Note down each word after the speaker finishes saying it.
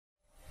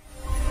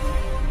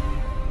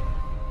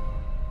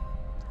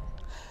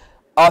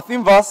Our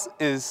theme verse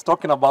is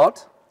talking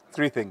about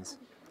three things.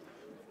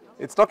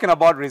 It's talking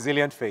about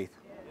resilient faith.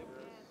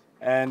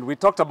 And we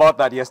talked about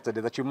that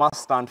yesterday, that you must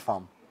stand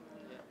firm.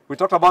 We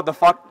talked about the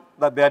fact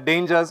that there are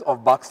dangers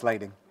of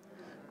backsliding.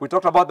 We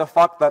talked about the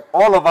fact that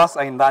all of us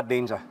are in that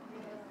danger.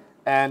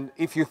 And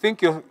if you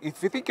think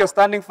you're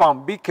standing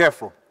firm, be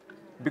careful,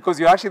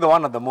 because you're actually the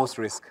one at the most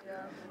risk.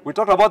 We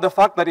talked about the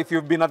fact that if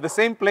you've been at the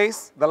same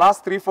place the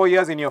last 3-4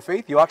 years in your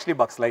faith, you're actually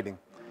backsliding,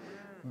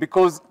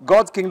 because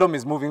God's kingdom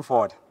is moving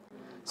forward.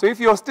 So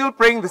if you're still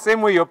praying the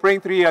same way you're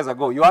praying 3 years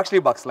ago, you're actually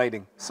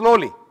backsliding,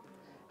 slowly,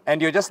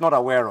 and you're just not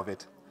aware of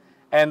it.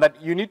 And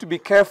that you need to be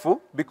careful,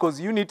 because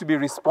you need to be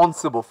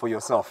responsible for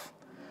yourself.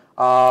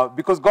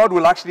 Because God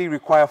will actually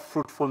require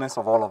fruitfulness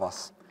of all of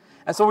us.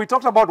 And so we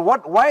talked about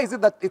why is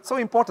it that it's so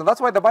important.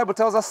 That's why the Bible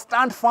tells us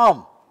stand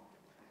firm.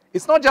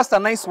 It's not just a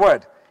nice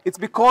word. It's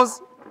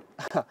because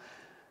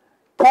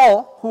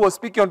Paul, who was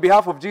speaking on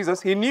behalf of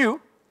Jesus, he knew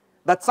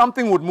that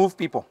something would move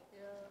people.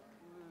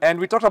 And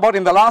we talked about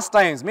in the last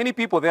times, many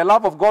people, their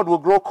love of God will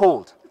grow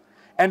cold.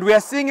 And we are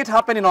seeing it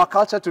happen in our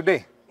culture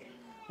today.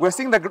 We're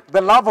seeing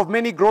the love of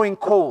many growing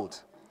cold.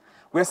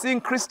 We're seeing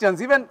Christians,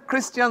 even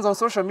Christians on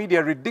social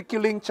media,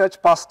 ridiculing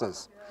church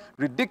pastors,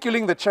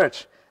 ridiculing the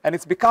church. And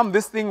it's become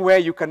this thing where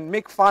you can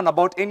make fun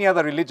about any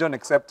other religion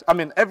except,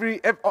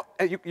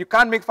 you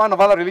can't make fun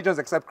of other religions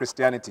except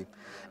Christianity.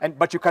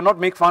 But you cannot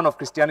make fun of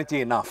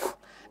Christianity enough.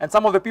 And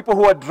some of the people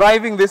who are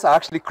driving this are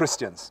actually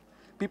Christians.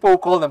 People who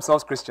call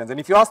themselves Christians. And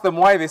if you ask them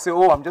why, they say,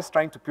 oh, I'm just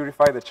trying to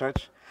purify the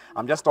church.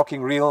 I'm just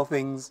talking real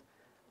things.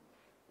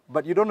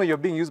 But you don't know you're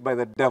being used by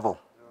the devil.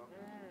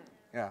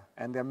 Yeah,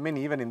 and there are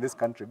many, even in this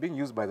country, being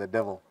used by the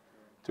devil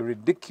to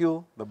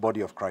ridicule the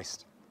body of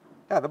Christ.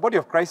 Yeah, the body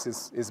of Christ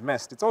is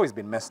messed. It's always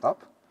been messed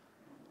up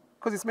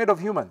because it's made of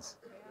humans.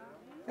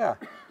 Yeah.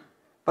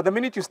 But the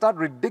minute you start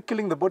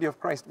ridiculing the body of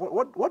Christ,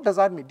 what does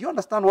that mean? Do you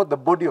understand what the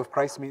body of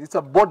Christ means? It's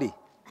a body.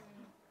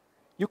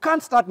 You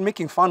can't start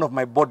making fun of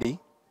my body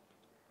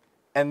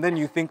and then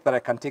you think that I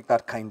can take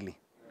that kindly.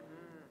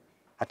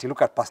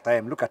 Look at Pastor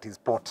M, look at his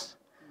pot.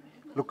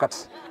 Look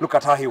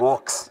at how he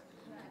walks.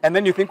 And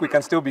then you think we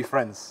can still be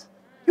friends.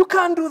 You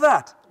can't do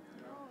that.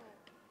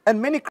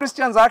 And many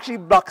Christians are actually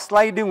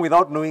backsliding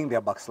without knowing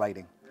they're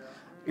backsliding.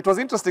 It was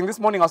interesting. This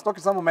morning I was talking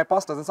to some of my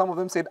pastors, and some of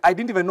them said, I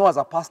didn't even know as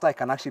a pastor I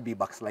can actually be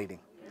backsliding.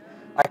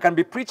 I can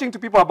be preaching to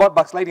people about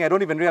backsliding. I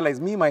don't even realize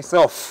me,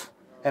 myself,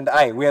 and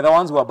we are the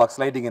ones who are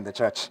backsliding in the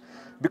church.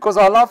 Because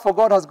our love for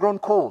God has grown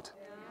cold.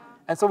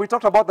 And so we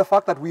talked about the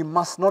fact that we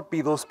must not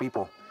be those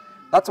people.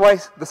 That's why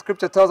the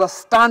scripture tells us,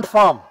 stand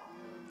firm.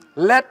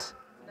 Let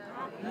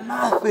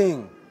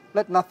nothing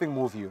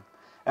move you.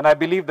 And I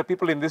believe the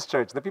people in this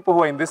church, the people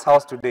who are in this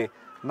house today,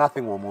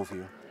 nothing will move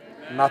you.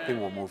 Amen.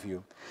 Nothing will move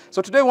you. So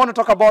today we want to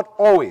talk about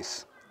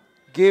always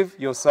give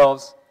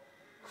yourselves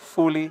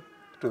fully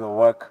to the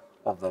work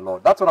of the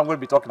Lord. That's what I'm going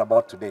to be talking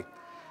about today.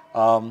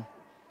 And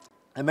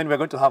then we're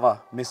going to have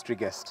a mystery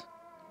guest.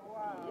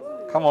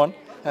 Wow. Come on.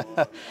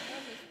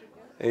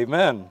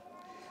 Amen.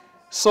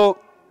 So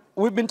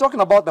we've been talking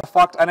about the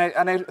fact, and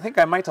I think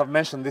I might have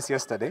mentioned this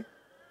yesterday,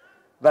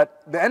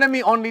 that the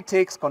enemy only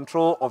takes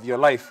control of your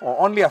life or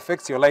only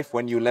affects your life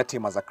when you let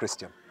him as a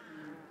Christian.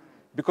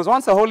 Because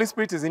once the Holy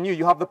Spirit is in you,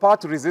 you have the power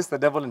to resist the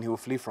devil and he will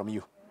flee from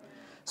you.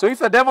 So if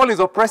the devil is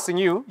oppressing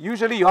you,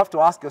 usually you have to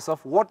ask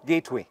yourself, what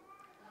gateway,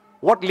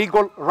 what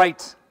legal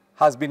right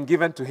has been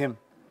given to him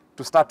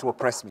to start to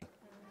oppress me?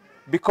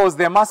 Because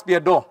there must be a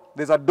door.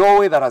 There's a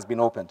doorway that has been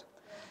opened.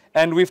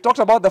 And we've talked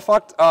about the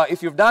fact,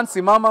 if you've done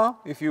Simama,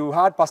 if you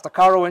heard Pastor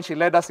Caro when she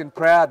led us in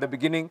prayer at the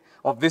beginning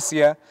of this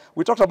year,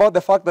 we talked about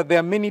the fact that there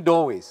are many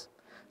doorways.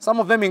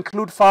 Some of them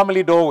include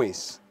family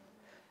doorways.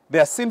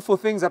 There are sinful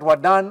things that were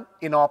done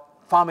in our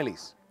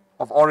families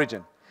of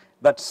origin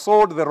that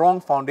sowed the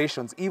wrong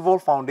foundations, evil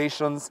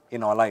foundations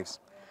in our lives.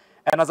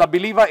 And as a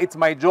believer, it's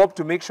my job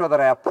to make sure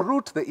that I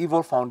uproot the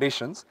evil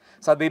foundations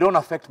so that they don't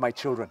affect my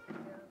children.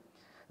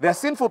 There are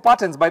sinful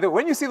patterns, by the way.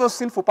 When you see those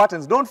sinful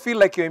patterns, don't feel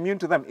like you're immune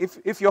to them.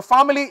 If your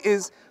family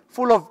is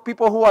full of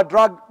people who are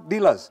drug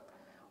dealers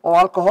or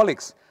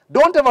alcoholics,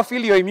 don't ever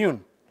feel you're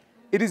immune.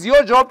 It is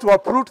your job to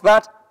uproot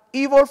that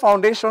evil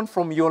foundation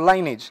from your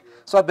lineage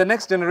so that the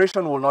next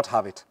generation will not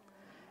have it.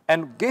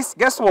 And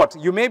guess what?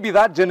 You may be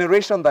that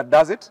generation that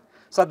does it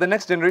so that the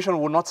next generation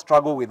will not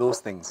struggle with those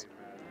things.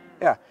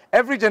 Yeah.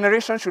 Every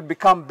generation should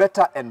become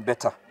better and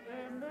better,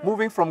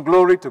 moving from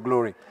glory to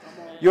glory.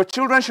 Your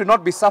children should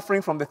not be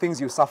suffering from the things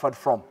you suffered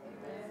from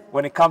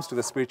when it comes to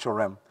the spiritual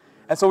realm.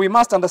 And so we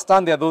must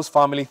understand there are those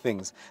family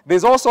things.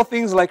 There's also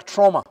things like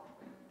trauma.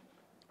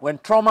 When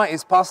trauma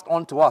is passed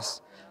on to us,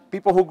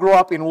 people who grow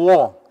up in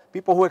war,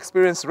 people who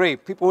experience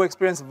rape, people who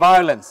experience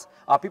violence,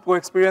 people who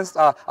experience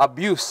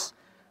abuse,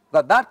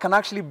 that can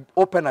actually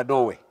open a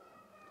doorway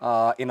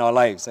in our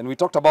lives. And we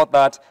talked about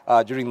that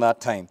during that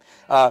time.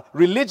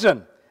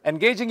 Religion,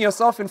 engaging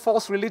yourself in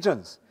false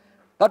religions,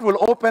 that will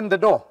open the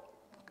door.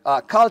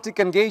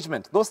 Cultic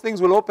engagement, those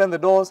things will open the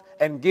doors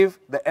and give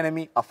the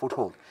enemy a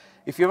foothold.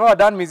 If you've ever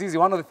done Mizizi,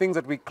 one of the things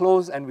that we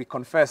close and we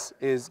confess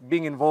is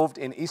being involved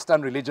in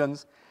Eastern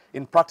religions,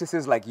 in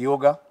practices like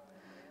yoga,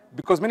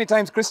 Because many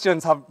times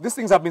Christians these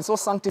things have been so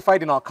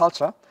sanctified in our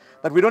culture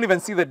that we don't even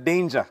see the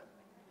danger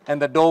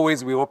and the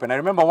doorways we open. I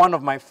remember one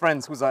of my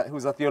friends who's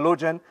a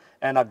theologian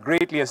and a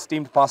greatly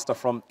esteemed pastor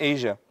from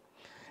Asia.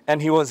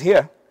 And he was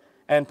here.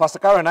 And Pastor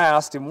Karen and I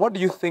asked him, what do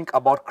you think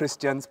about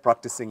Christians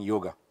practicing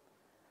yoga?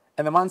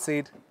 And the man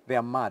said, they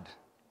are mad.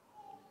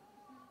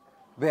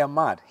 They are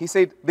mad. He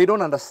said, they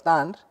don't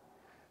understand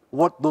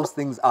what those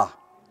things are.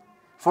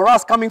 For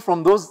us, coming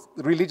from those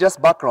religious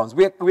backgrounds,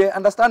 we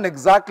understand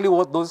exactly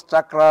what those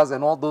chakras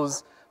and all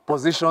those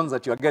positions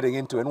that you're getting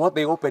into and what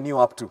they open you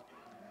up to.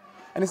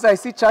 And he said, I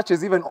see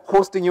churches even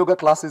hosting yoga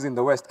classes in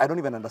the West. I don't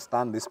even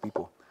understand these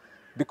people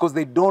because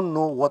they don't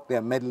know what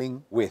they're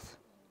meddling with.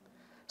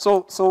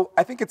 So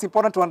I think it's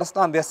important to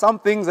understand there are some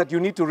things that you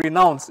need to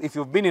renounce if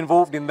you've been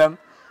involved in them.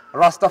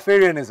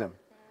 Rastafarianism.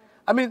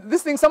 I mean,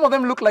 these things, some of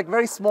them look like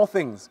very small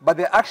things, but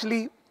they're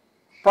actually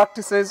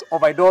practices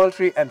of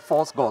idolatry and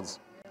false gods.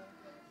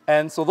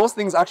 And so those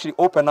things actually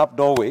open up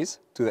doorways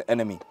to the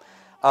enemy.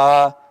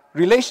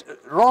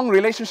 Wrong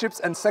relationships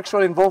and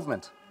sexual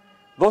involvement.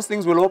 Those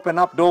things will open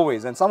up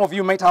doorways. And some of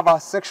you might have a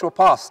sexual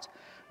past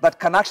that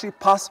can actually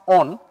pass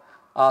on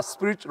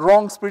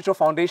wrong spiritual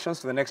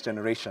foundations to the next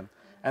generation.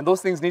 And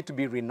those things need to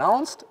be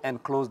renounced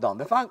and closed down.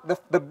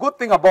 The good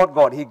thing about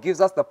God, He gives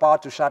us the power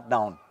to shut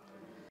down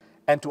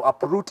and to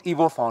uproot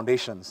evil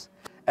foundations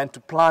and to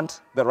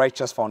plant the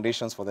righteous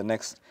foundations for the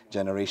next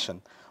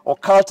generation.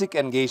 Occultic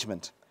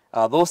engagement.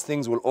 Those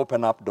things will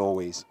open up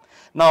doorways.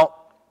 Now,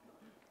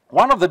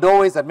 one of the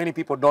doorways that many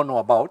people don't know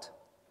about,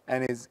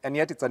 and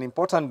yet it's an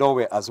important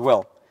doorway as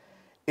well,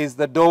 is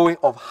the doorway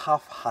of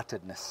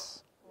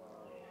half-heartedness.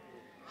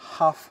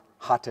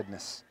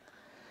 Half-heartedness.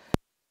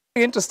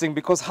 Very interesting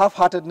because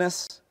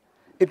half-heartedness,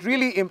 it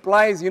really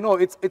implies,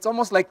 it's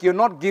almost like you're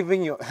not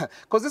giving your,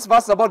 because this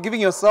verse is about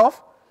giving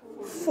yourself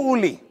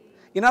fully.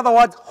 In other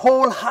words,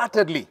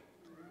 wholeheartedly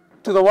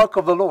to the work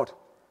of the Lord.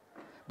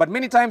 But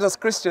many times as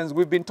Christians,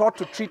 we've been taught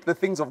to treat the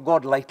things of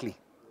God lightly.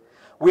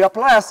 We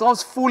apply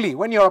ourselves fully.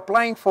 When you're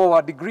applying for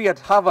a degree at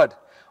Harvard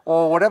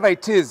or whatever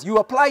it is, you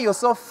apply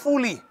yourself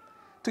fully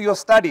to your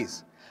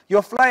studies. You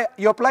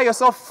apply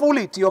yourself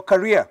fully to your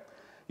career.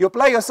 You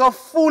apply yourself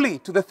fully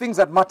to the things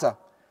that matter.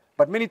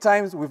 But many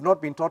times we've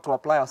not been taught to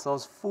apply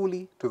ourselves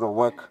fully to the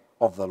work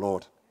of the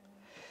Lord.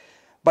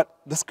 But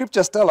the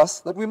scriptures tell us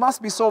that we must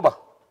be sober.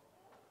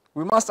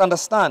 We must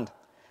understand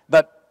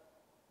that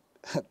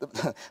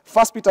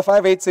 1 Peter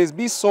 5:8 says,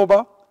 be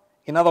sober,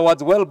 in other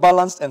words,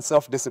 well-balanced and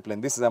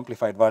self-disciplined. This is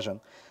Amplified Version.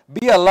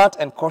 Be alert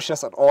and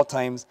cautious at all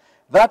times.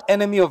 That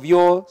enemy of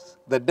yours,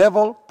 the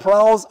devil,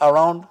 prowls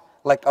around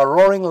like a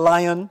roaring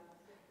lion,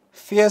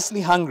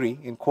 fiercely hungry,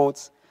 in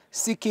quotes,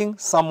 seeking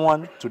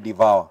someone to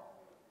devour.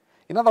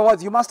 In other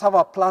words, you must have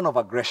a plan of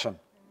aggression.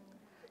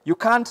 You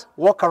can't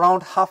walk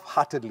around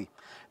half-heartedly.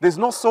 There's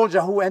no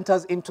soldier who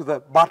enters into the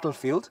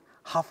battlefield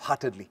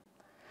half-heartedly.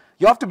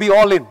 You have to be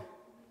all in.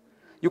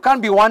 You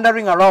can't be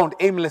wandering around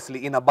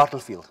aimlessly in a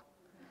battlefield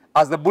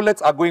as the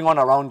bullets are going on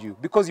around you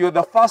because you're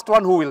the first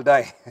one who will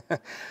die.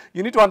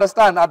 You need to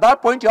understand, at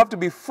that point you have to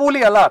be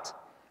fully alert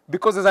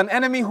because there's an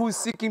enemy who is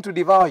seeking to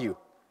devour you.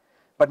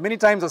 But many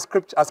times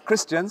as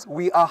Christians,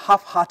 we are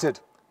half-hearted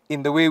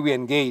in the way we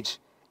engage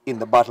in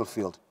the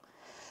battlefield.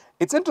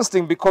 It's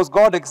interesting because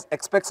God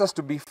expects us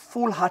to be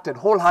full-hearted,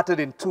 wholehearted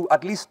in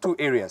at least two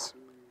areas.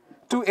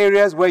 Two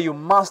areas where you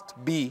must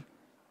be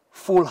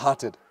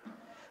full-hearted.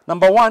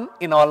 Number one,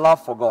 in our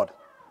love for God.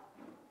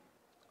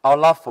 Our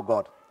love for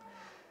God.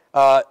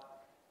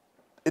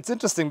 It's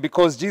interesting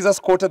because Jesus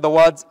quoted the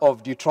words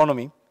of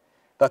Deuteronomy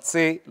that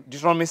say,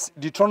 Deuteronomy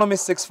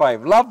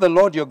 6:5, love the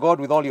Lord your God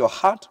with all your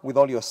heart, with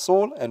all your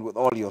soul, and with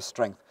all your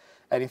strength.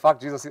 And in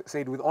fact, Jesus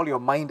said, with all your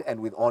mind and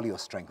with all your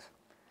strength.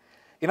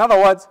 In other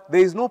words,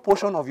 there is no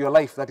portion of your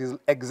life that is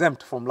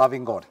exempt from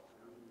loving God.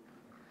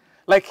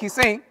 Like he's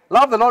saying,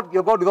 love the Lord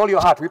your God with all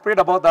your heart. We prayed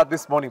about that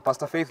this morning.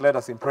 Pastor Faith led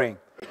us in praying.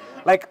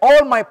 Like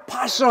all my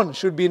passion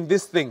should be in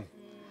this thing.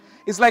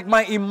 It's like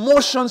my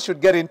emotions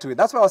should get into it.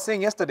 That's what I was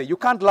saying yesterday. You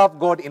can't love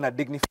God in a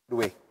dignified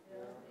way.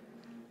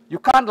 You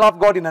can't love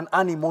God in an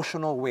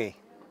unemotional way.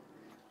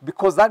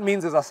 Because that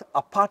means there's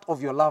a part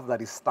of your love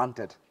that is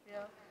stunted. Yeah.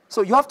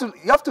 So you have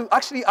to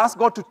actually ask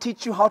God to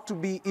teach you how to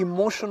be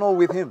emotional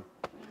with Him.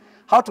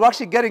 How to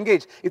actually get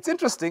engaged. It's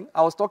interesting.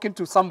 I was talking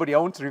to somebody. I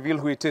won't reveal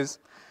who it is.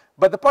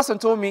 But the person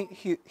told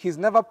me he's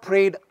never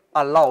prayed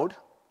aloud.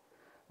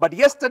 But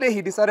yesterday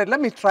he decided, let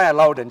me try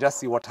aloud and just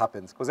see what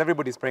happens. Because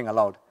everybody's praying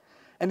aloud.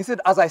 And he said,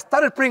 as I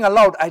started praying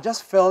aloud, I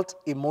just felt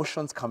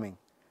emotions coming.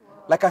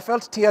 Wow. Like I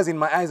felt tears in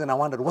my eyes and I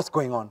wondered, what's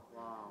going on?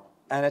 Wow.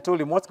 And I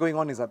told him, what's going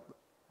on is that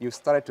you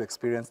started to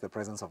experience the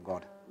presence of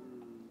God.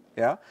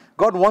 Yeah?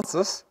 God wants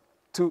us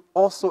to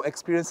also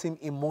experience Him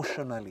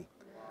emotionally,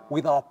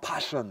 with our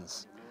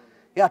passions.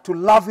 Yeah, to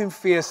love Him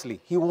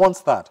fiercely. He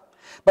wants that.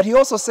 But He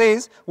also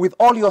says, with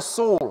all your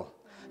soul.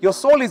 Your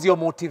soul is your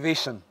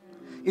motivation.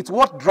 It's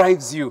what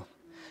drives you.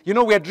 You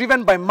know, we're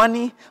driven by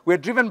money, we're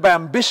driven by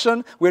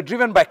ambition, we're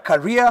driven by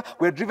career,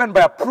 we're driven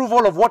by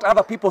approval of what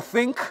other people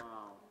think.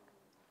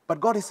 But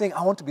God is saying,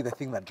 I want to be the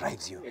thing that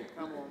drives you.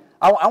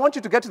 I want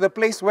you to get to the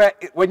place where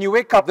when you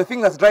wake up, the thing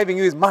that's driving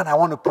you is, man, I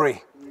want to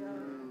pray.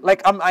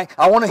 Like,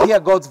 I want to hear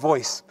God's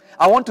voice.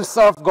 I want to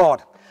serve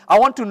God. I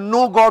want to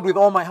know God with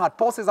all my heart.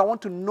 Paul says, I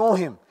want to know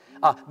him.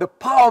 The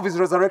power of his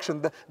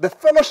resurrection, the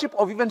fellowship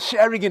of even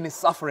sharing in his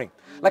suffering.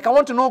 Like, I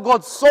want to know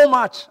God so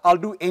much, I'll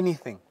do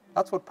anything.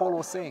 That's what Paul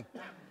was saying.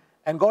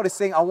 And God is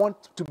saying, I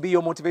want to be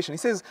your motivation. He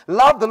says,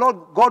 love the Lord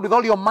God with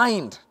all your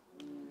mind.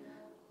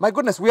 My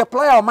goodness, we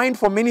apply our mind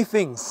for many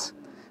things.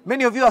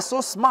 Many of you are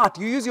so smart.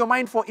 You use your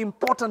mind for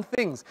important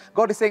things.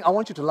 God is saying, I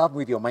want you to love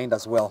with your mind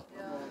as well.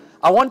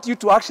 I want you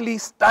to actually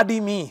study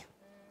me.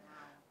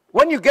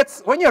 When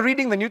you're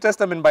reading the New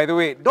Testament, by the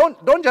way,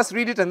 don't just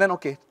read it and then,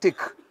 okay, tick,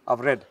 I've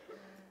read.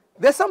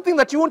 There's something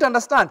that you won't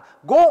understand.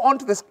 Go on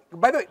to this.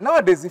 By the way,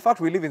 nowadays, in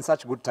fact, we live in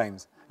such good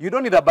times. You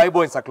don't need a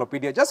Bible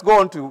encyclopedia. Just go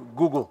on to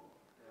Google.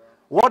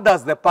 What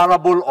does the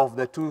parable of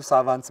the two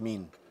servants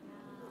mean?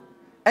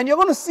 And you're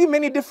going to see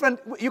many different,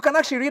 you can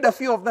actually read a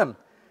few of them.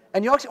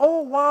 And you actually,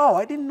 oh wow,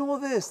 I didn't know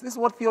this. This is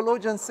what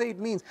theologians say it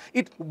means.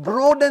 It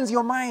broadens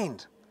your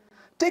mind.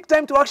 Take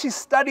time to actually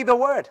study the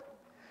word.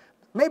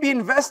 Maybe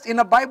invest in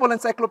a Bible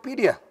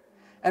encyclopedia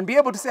and be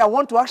able to say, I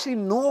want to actually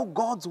know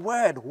God's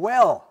word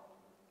well.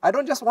 I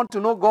don't just want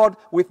to know God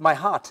with my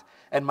heart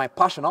and my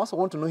passion. I also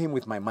want to know him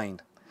with my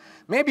mind.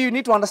 Maybe you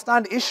need to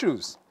understand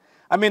issues.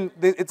 I mean,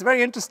 it's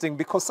very interesting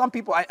because some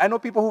people, I know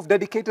people who've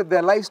dedicated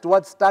their lives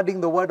towards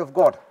studying the word of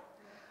God.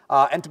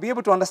 And to be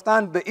able to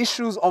understand the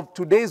issues of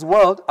today's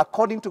world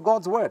according to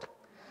God's word.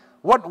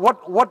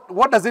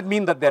 What does it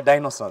mean that they're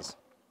dinosaurs?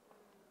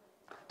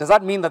 Does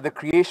that mean that the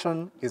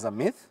creation is a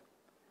myth?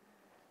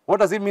 What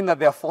does it mean that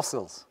they're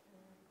fossils?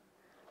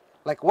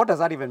 Like, what does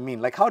that even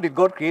mean? Like, how did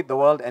God create the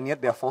world and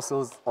yet there are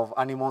fossils of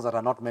animals that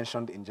are not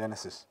mentioned in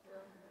Genesis?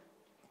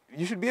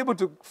 You should be able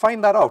to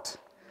find that out.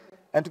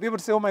 And to be able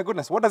to say, oh my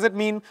goodness, what does it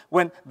mean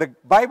when the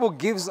Bible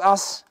gives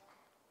us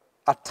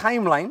a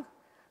timeline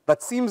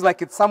that seems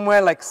like it's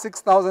somewhere like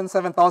 6,000,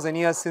 7,000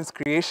 years since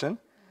creation,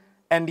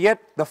 and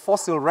yet the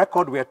fossil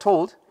record, we are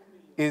told,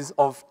 is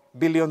of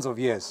billions of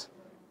years.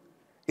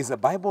 Is the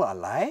Bible a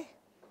lie?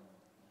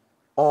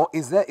 Or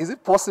is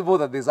it possible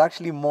that there's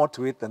actually more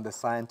to it than the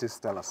scientists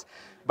tell us?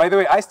 By the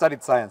way, I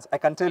studied science. I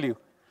can tell you,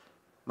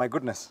 my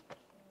goodness.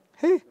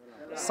 Hey,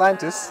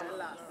 scientists.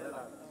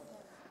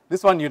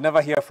 This one you'd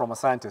never hear from a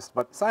scientist,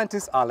 but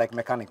scientists are like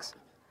mechanics.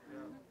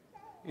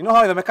 You know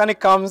how the mechanic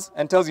comes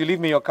and tells you, leave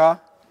me your car?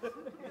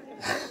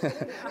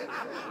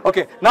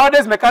 Okay,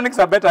 nowadays mechanics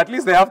are better. At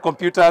least they have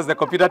computers. The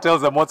computer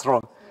tells them what's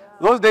wrong.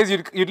 Those days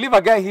you'd leave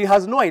a guy, he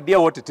has no idea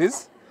what it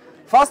is.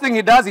 First thing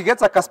he does, he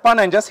gets a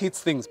caspanner and just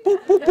hits things.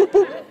 Poop, poop, poop,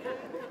 poop.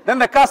 Then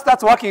the car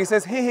starts working. He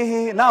says,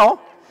 hey,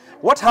 now,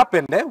 what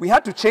happened? We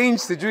had to change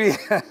Sijui.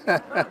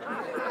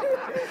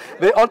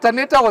 The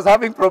alternator was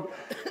having problems.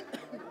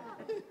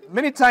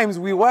 Many times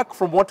we work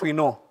from what we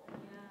know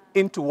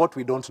into what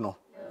we don't know.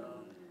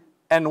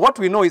 And what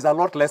we know is a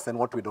lot less than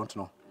what we don't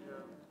know.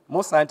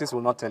 Most scientists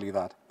will not tell you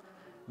that.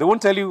 They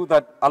won't tell you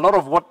that a lot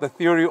of what the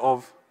theory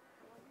of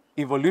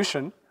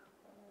evolution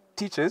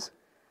teaches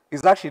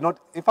is actually not,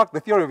 in fact, the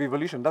theory of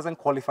evolution doesn't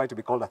qualify to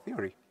be called a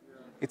theory.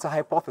 It's a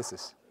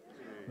hypothesis.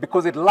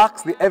 Because it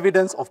lacks the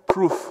evidence of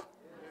proof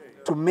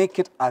to make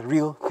it a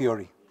real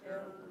theory.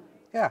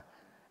 Yeah.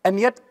 And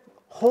yet,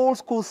 whole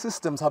school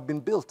systems have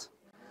been built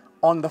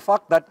on the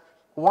fact that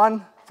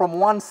from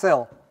one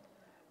cell,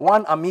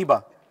 one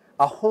amoeba,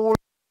 a whole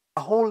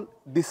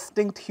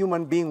distinct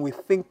human being with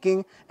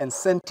thinking and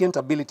sentient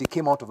ability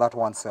came out of that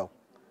one cell.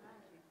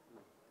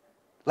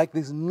 Like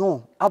there's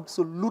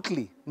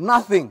absolutely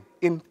nothing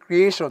in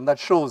creation that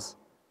shows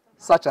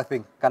such a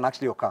thing can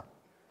actually occur.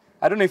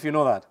 I don't know if you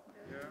know that.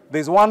 Yeah.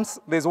 There's one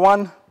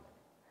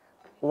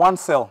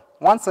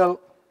cell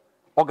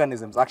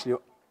organisms actually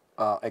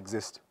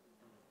exist.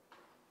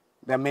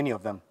 There are many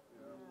of them.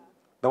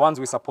 The ones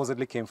we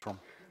supposedly came from.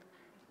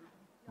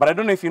 But I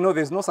don't know if you know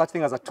there's no such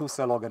thing as a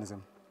two-cell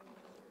organism.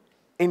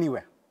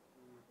 Anywhere.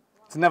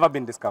 It's never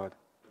been discovered.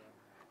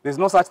 There's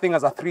no such thing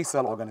as a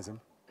three-cell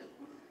organism.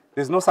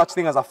 There's no such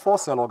thing as a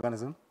four-cell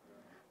organism.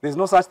 There's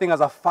no such thing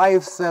as a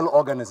five-cell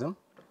organism.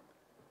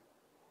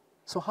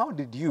 So how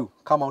did you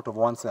come out of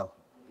one cell?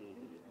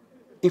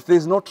 If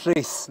there's no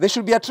trace, there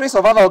should be a trace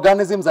of other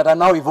organisms that are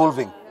now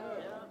evolving.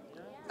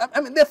 I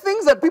mean, there are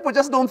things that people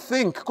just don't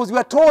think, because we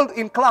are told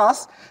in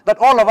class that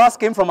all of us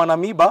came from an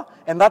amoeba,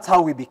 and that's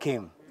how we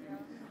became.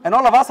 And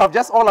all of us have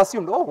just all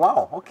assumed, oh,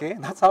 wow, okay,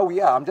 that's how we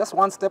are. I'm just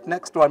one step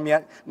next to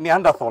a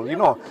Neanderthal, you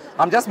know.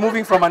 I'm just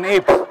moving from an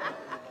ape.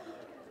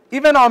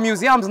 Even our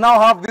museums now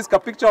have this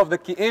picture of the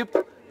ape,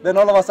 then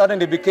all of a sudden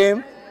they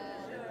became.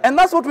 And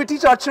that's what we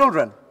teach our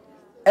children.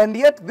 And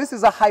yet, this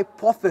is a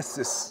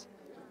hypothesis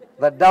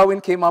that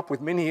Darwin came up with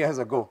many years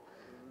ago.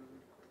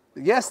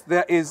 Yes,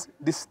 there is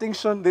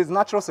distinction, there's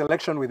natural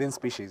selection within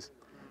species.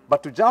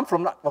 But to jump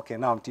from that, okay,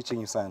 now I'm teaching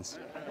you science.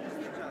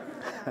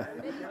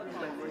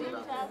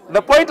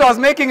 The point I was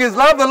making is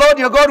love the Lord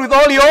your God with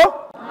all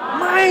your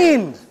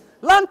mind.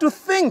 Learn to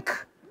think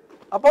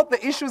about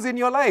the issues in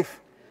your life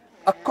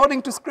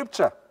according to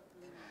Scripture.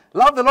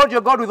 Love the Lord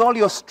your God with all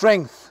your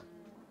strength.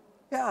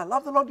 Yeah,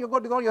 love the Lord your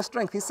God with all your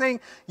strength. He's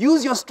saying,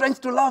 use your strength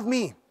to love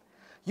me.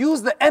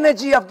 Use the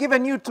energy I've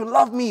given you to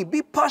love me.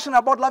 Be passionate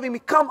about loving me.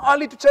 Come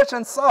early to church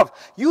and serve.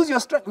 Use your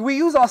strength. We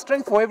use our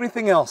strength for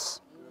everything else.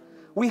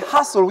 We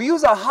hustle. We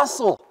use our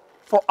hustle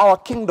for our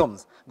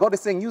kingdoms. God is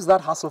saying, use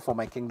that hustle for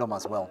my kingdom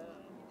as well.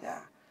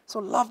 Yeah. So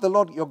love the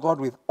Lord your God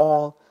with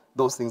all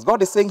those things.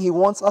 God is saying he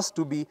wants us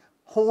to be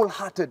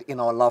wholehearted in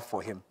our love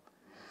for him.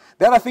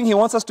 The other thing he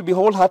wants us to be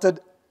wholehearted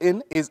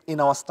in is in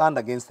our stand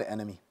against the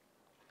enemy.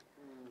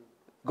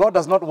 God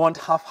does not want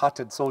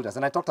half-hearted soldiers,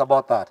 and I talked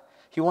about that.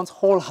 He wants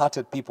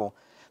wholehearted people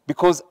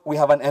because we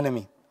have an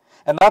enemy.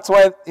 And that's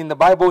why in the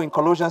Bible, in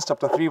Colossians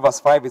chapter 3, verse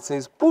 5, it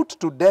says, put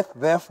to death,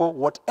 therefore,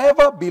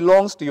 whatever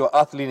belongs to your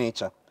earthly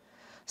nature.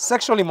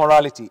 Sexual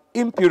immorality,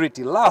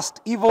 impurity,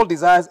 lust, evil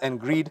desires, and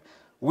greed,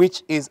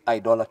 which is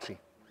idolatry.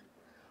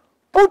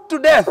 Put to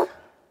death.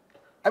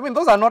 I mean,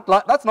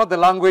 that's not the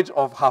language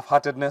of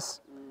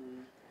half-heartedness.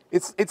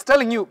 It's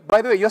telling you,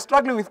 by the way, you're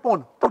struggling with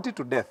porn, put it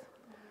to death.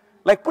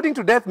 Like putting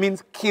to death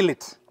means kill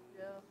it.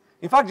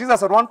 In fact,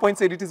 Jesus at one point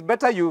said, it is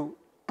better you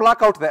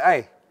pluck out the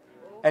eye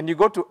and you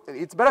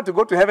it's better to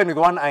go to heaven with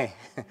one eye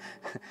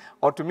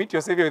or to meet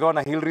your Savior with one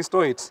eye, he'll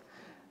restore it,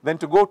 than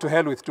to go to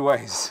hell with two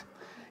eyes.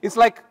 It's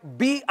like,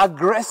 be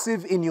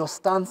aggressive in your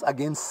stance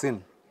against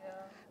sin.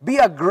 Be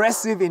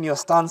aggressive in your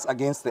stance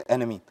against the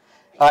enemy.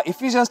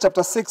 Ephesians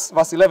chapter 6,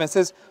 verse 11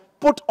 says,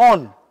 put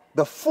on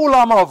the full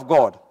armor of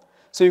God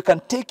so you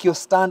can take your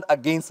stand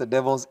against the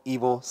devil's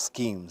evil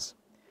schemes.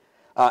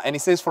 And he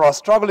says, for our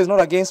struggle is not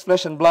against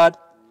flesh and blood,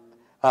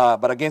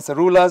 but against the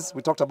rulers.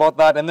 We talked about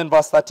that. And then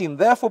verse 13,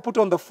 therefore put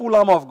on the full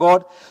armor of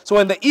God, so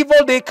when the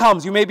evil day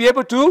comes, you may be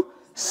able to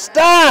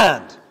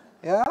stand.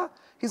 Yeah?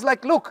 He's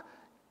like, look,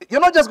 you're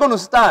not just going to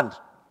stand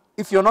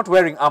if you're not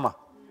wearing armor.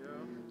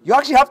 You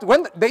actually have to,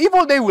 when the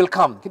evil day will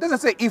come. He doesn't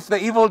say if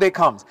the evil day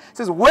comes. He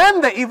says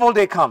when the evil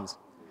day comes.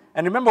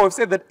 And remember, we've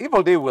said that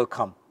evil day will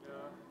come.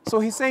 So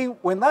he's saying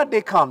when that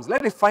day comes,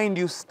 let it find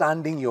you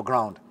standing your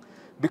ground.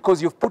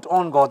 Because you've put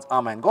on God's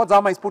armor. And God's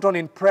armor is put on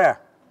in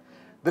prayer.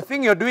 The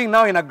thing you're doing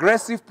now in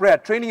aggressive prayer,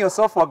 training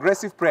yourself for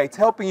aggressive prayer, it's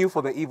helping you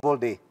for the evil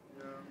day.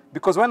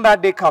 Because when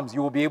that day comes,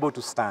 you will be able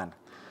to stand.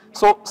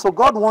 So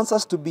God wants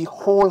us to be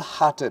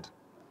wholehearted.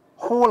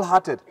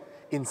 Wholehearted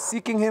in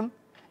seeking him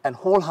and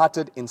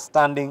wholehearted in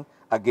standing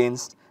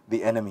against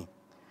the enemy.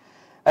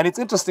 And it's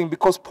interesting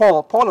because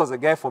Paul was a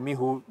guy for me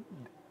who,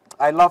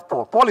 I love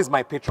Paul. Paul is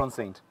my patron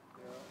saint.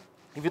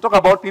 If you talk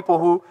about people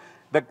who,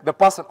 the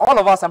person, all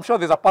of us, I'm sure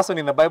there's a person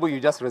in the Bible you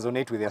just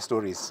resonate with their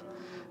stories.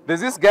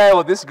 There's this guy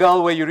or this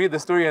girl where you read the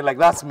story and like,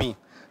 that's me.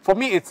 For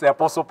me, it's the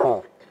Apostle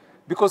Paul.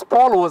 Because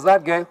Paul was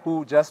that guy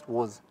who just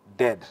was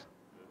dead.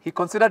 He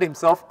considered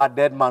himself a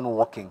dead man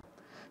walking.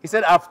 He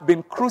said, I've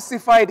been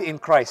crucified in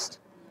Christ.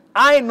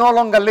 I no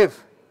longer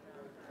live.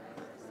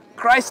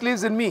 Christ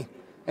lives in me.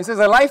 He says,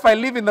 the life I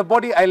live in the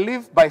body, I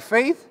live by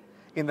faith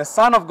in the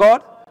Son of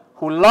God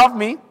who loved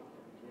me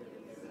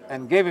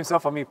and gave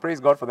himself for me. Praise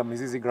God for the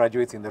Muriithi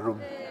graduates in the room.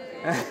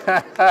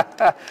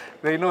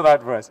 They know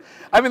that verse.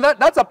 I mean,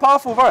 that's a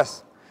powerful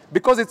verse.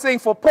 Because it's saying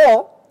for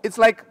Paul, it's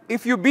like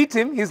if you beat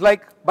him, he's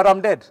like, but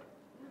I'm dead.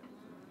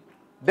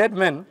 Dead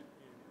men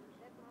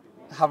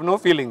have no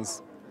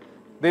feelings.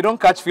 They don't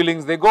catch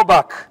feelings. They go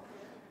back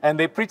and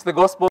they preach the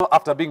gospel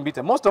after being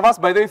beaten. Most of us,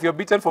 by the way, if you're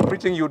beaten for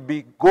preaching, you'd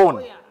be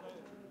gone.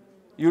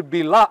 You'd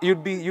be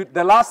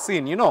the last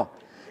scene, you know.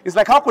 It's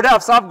like, how could I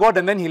have served God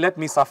and then he let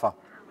me suffer?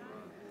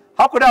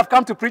 How could I have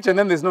come to preach and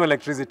then there's no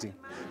electricity?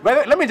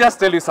 But let me just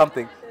tell you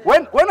something.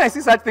 When I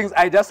see such things,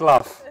 I just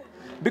laugh.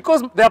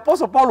 Because the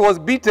Apostle Paul was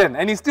beaten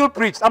and he still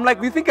preached. I'm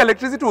like, you think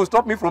electricity will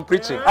stop me from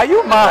preaching? Are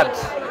you mad?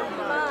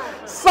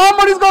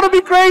 Somebody's got to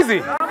be crazy.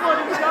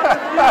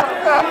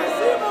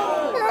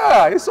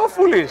 Yeah, it's so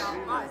foolish.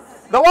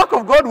 The work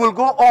of God will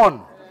go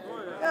on.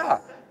 Yeah.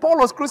 Paul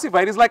was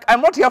crucified. He's like, I'm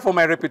not here for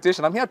my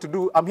reputation. I'm here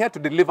to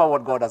deliver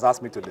what God has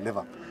asked me to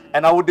deliver.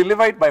 And I will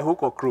deliver it by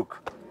hook or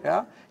crook.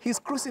 Yeah? He's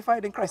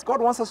crucified in Christ.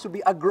 God wants us to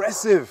be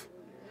aggressive,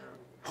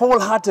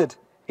 wholehearted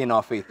in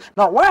our faith.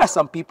 Now, why are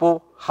some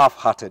people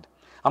half-hearted?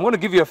 I'm going to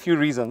give you a few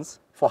reasons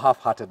for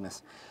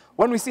half-heartedness.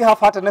 When we see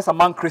half-heartedness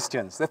among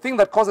Christians, the thing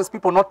that causes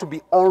people not to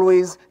be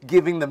always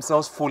giving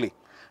themselves fully.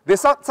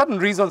 There's certain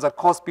reasons that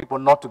cause people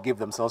not to give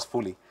themselves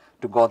fully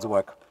to God's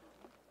work.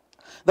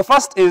 The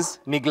first is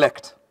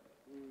neglect.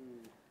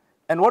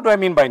 And what do I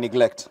mean by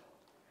neglect?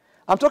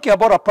 I'm talking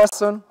about a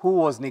person who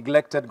was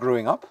neglected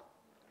growing up,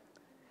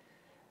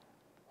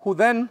 who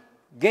then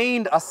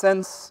gained a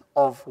sense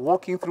of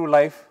walking through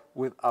life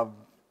with a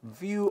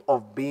view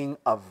of being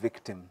a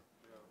victim.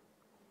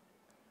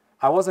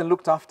 I wasn't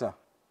looked after.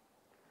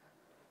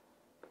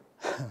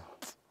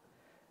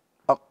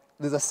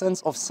 There's a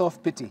sense of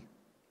self-pity.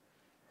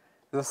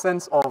 There's a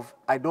sense of,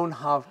 I don't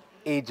have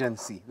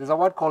agency. There's a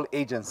word called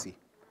agency.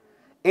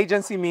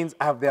 Agency means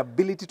I have the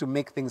ability to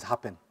make things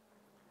happen.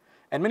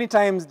 And many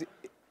times,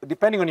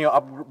 depending on your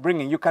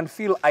upbringing, you can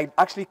feel I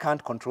actually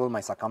can't control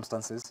my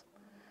circumstances.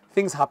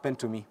 Things happen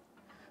to me.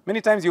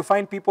 Many times you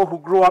find people who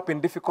grow up in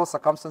difficult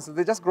circumstances,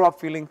 they just grow up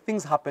feeling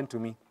things happen to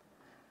me.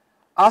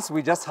 Us,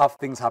 we just have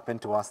things happen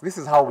to us. This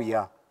is how we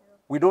are.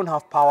 we don't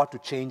have power to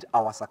change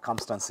our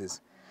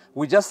circumstances.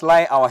 We just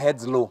lie our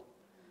heads low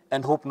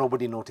and hope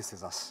nobody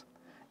notices us.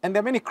 And there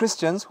are many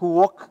Christians who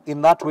walk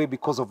in that way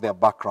because of their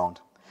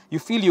background. You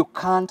feel you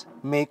can't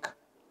make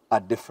a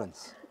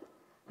difference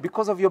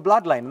because of your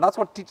bloodline. And that's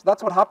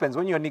what happens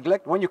when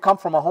when you come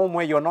from a home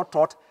where you're not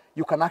taught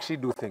you can actually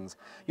do things.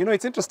 You know,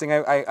 it's interesting.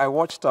 I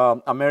watched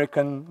my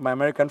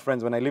American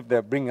friends when I lived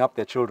there bringing up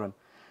their children.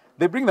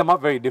 They bring them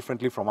up very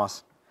differently from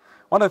us.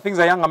 One of the things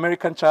a young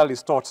American child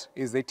is taught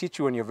is they teach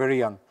you when you're very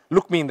young.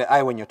 Look me in the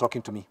eye when you're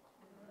talking to me.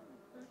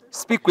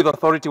 Speak with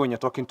authority when you're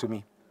talking to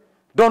me.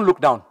 Don't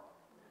look down.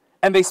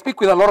 And they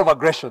speak with a lot of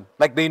aggression,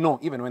 like they know,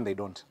 even when they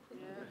don't.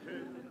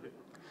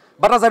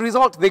 But as a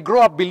result, they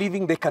grow up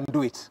believing they can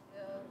do it.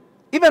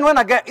 Even when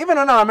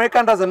an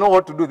American doesn't know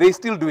what to do, they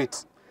still do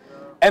it.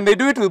 And they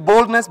do it with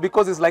boldness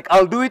because it's like,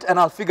 I'll do it and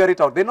I'll figure it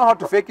out. They know how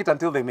to fake it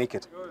until they make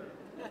it.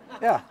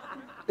 Yeah,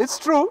 it's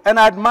true, and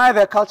I admire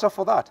their culture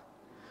for that.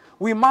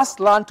 We must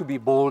learn to be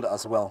bold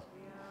as well.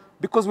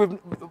 Because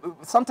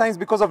sometimes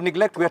because of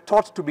neglect, we are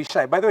taught to be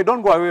shy. By the way,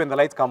 don't go away when the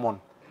lights come on.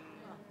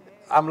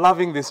 I'm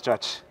loving this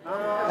church.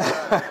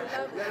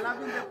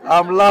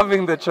 I'm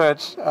loving the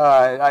church.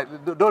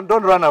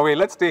 Don't run away.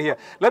 Let's stay here.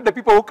 Let the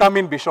people who come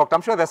in be shocked.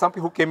 I'm sure there's some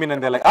people who came in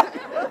and they're like,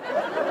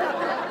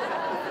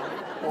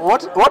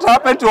 what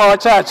happened to our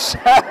church?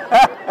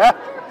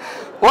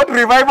 What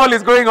revival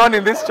is going on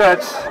in this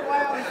church?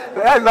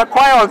 There's a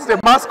choir, it's a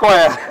mass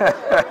choir.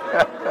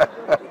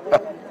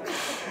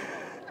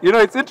 You know,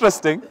 it's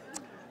interesting.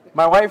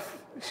 My wife,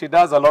 she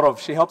helps a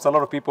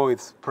lot of people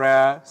with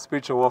prayer,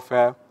 spiritual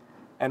warfare.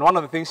 And one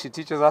of the things she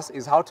teaches us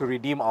is how to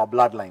redeem our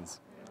bloodlines.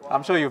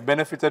 I'm sure you've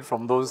benefited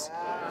from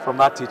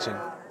that teaching.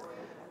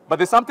 But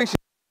there's something she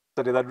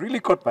said that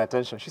really caught my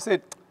attention. She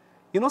said,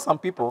 you know, some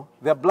people,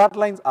 their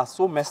bloodlines are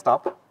so messed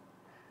up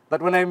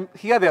that when I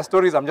hear their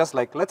stories, I'm just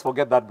like, let's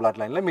forget that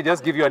bloodline. Let me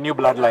just give you a new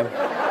bloodline.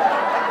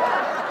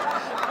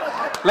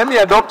 Let me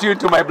adopt you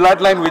into my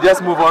bloodline. We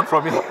just move on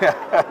from here.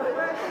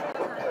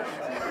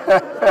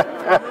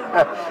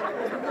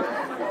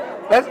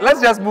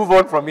 Let's just move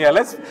on from here.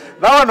 That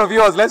one of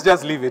yours, let's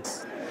just leave it.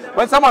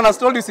 When someone has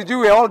told you,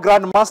 Siju, we are all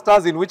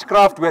grandmasters in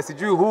witchcraft, we are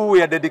Siju who,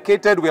 we are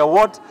dedicated, we are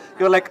what?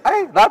 You're like,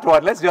 hey, that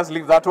one, let's just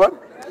leave that one.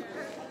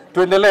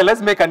 Tuendele,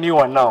 let's make a new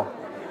one now.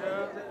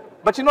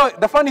 But you know,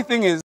 the funny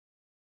thing is,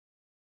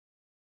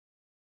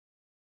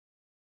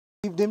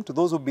 him to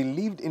those who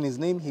believed in his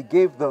name, he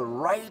gave the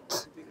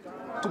right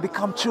to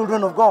become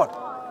children of God.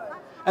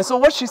 And so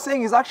what she's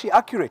saying is actually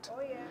accurate.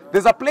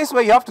 There's a place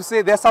where you have to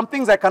say, there are some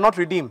things I cannot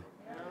redeem.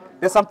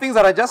 There's some things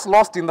that I just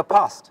lost in the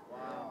past.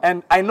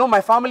 And I know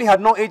my family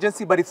had no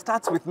agency, but it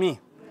starts with me.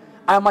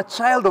 I'm a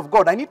child of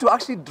God. I need to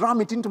actually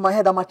drum it into my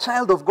head. I'm a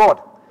child of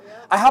God.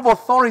 I have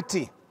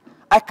authority.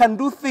 I can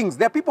do things.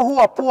 There are people who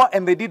are poor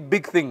and they did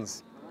big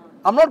things.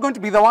 I'm not going to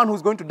be the one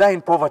who's going to die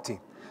in poverty.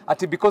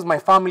 Because my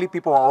family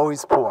people are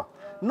always poor.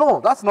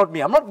 No, that's not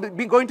me. I'm not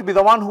going to be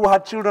the one who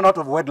had children out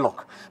of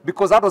wedlock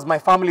because that was my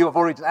family of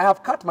origin. I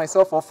have cut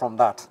myself off from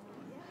that.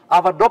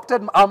 I'm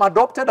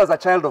adopted as a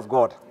child of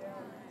God.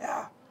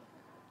 Yeah.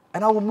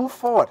 And I will move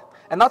forward.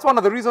 And that's one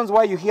of the reasons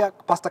why you hear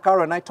Pastor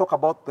Caro and I talk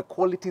about the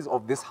qualities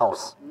of this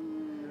house.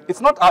 It's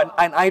not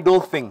an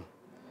idle thing.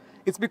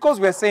 It's because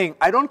we're saying,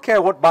 I don't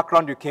care what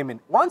background you came in.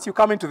 Once you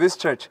come into this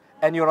church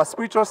and you're a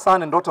spiritual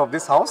son and daughter of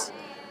this house,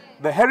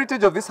 the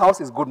heritage of this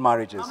house is good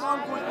marriages.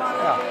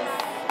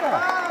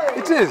 Yeah,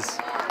 it is.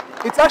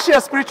 It's actually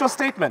a spiritual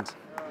statement.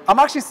 I'm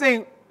actually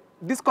saying,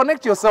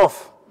 disconnect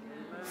yourself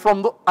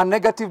from a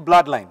negative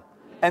bloodline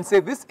and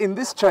say, in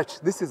this church,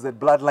 this is the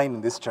bloodline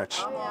in this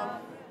church.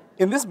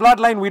 In this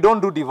bloodline, we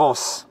don't do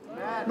divorce.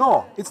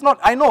 No, it's not.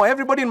 I know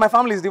everybody in my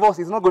family is divorced.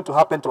 It's not going to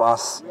happen to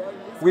us.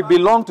 We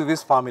belong to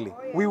this family.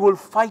 We will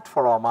fight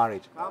for our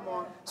marriage.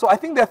 So I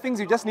think there are things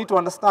you just need to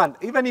understand.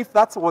 Even if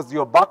that was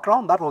your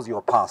background, that was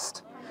your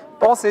past.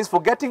 Paul says,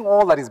 forgetting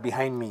all that is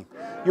behind me.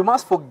 You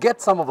must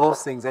forget some of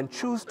those things and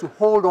choose to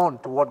hold on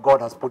to what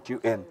God has put you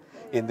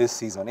in this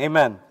season.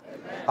 Amen.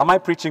 Am I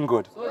preaching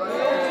good?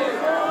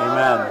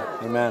 Amen.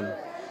 Amen.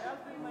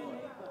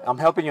 I'm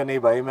helping your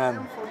neighbor.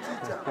 Amen.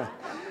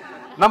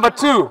 Number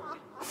 2,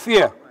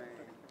 fear.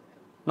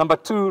 Number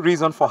 2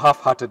 reason for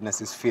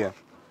half-heartedness is fear.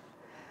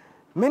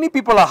 Many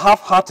people are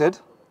half-hearted.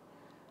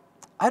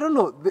 I don't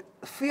know.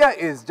 Fear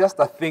is just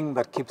a thing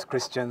that keeps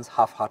Christians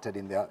half-hearted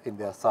in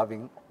their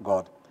serving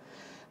God.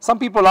 Some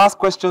people ask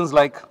questions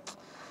like,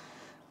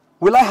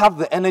 will I have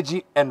the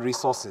energy and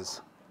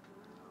resources?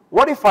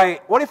 What if I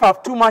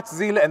have too much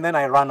zeal and then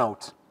I run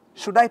out?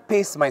 Should I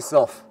pace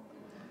myself?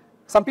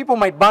 Some people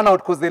might burn out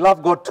because they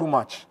love God too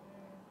much.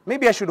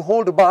 Maybe I should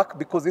hold back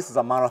because this is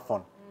a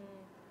marathon.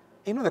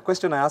 You know, the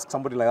question I ask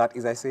somebody like that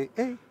is I say,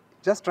 hey,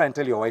 just try and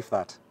tell your wife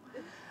that.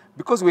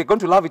 Because we're going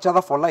to love each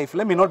other for life,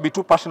 let me not be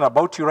too passionate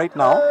about you right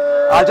now.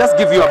 I'll just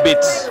give you a bit.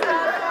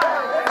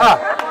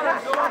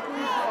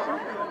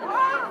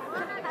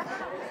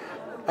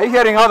 Are you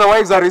hearing how the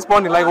wives are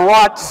responding? Like,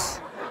 what?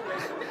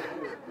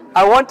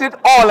 I want it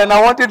all and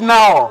I want it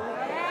now.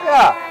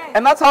 Yeah.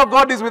 And that's how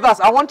God is with us.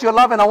 I want your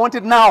love and I want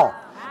it now.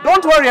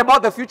 Don't worry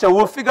about the future.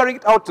 We'll figure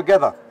it out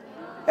together.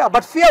 Yeah,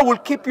 but fear will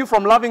keep you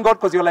from loving God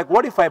because you're like,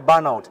 what if I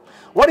burn out?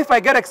 What if I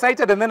get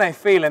excited and then I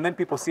fail and then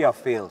people see I've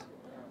failed?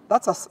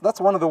 That's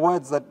one of the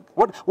words that,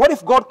 what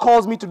if God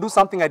calls me to do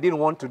something I didn't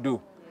want to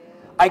do?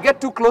 I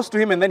get too close to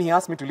him and then he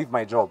asks me to leave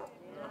my job.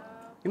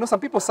 You know, some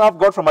people serve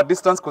God from a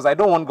distance because I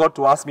don't want God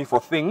to ask me for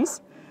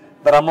things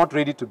that I'm not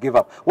ready to give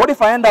up. What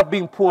if I end up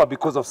being poor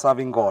because of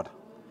serving God?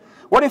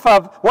 What if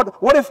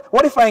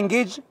I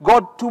engage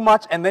God too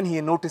much and then he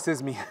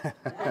notices me?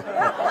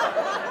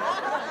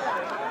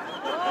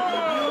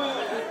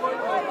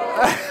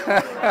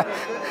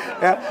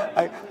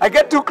 Yeah, I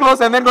get too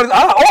close and then God says,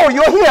 oh,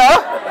 you're here?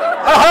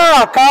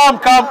 Aha, come.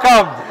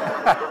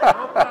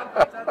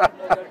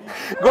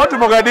 Go to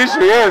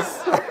Mogadishu,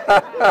 yes.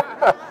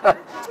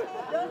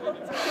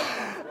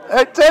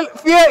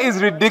 Fear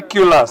is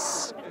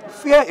ridiculous.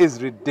 Fear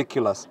is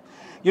ridiculous.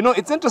 You know,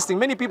 it's interesting.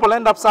 Many people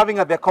end up serving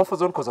at their comfort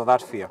zone because of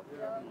that fear.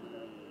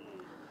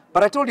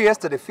 But I told you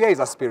yesterday, fear is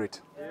a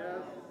spirit.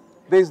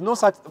 There is no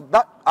such,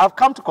 that I've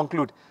come to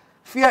conclude,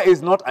 fear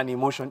is not an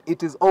emotion.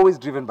 It is always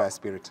driven by a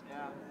spirit.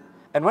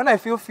 And when I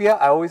feel fear,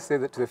 I always say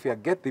that to the fear,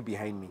 get thee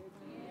behind me.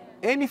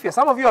 Any fear.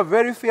 Some of you are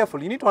very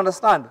fearful. You need to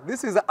understand,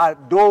 this is a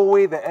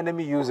doorway the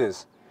enemy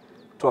uses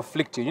to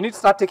afflict you. You need to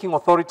start taking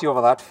authority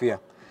over that fear.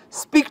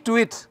 Speak to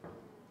it.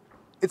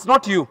 It's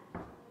not you.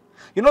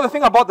 You know the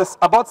thing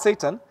about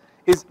Satan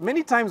is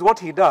many times what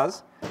he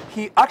does,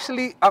 he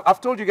actually, I've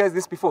told you guys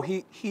this before,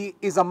 he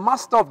is a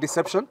master of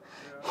deception.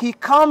 He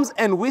comes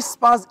and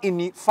whispers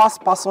in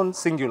first person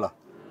singular.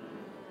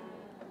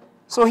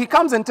 So he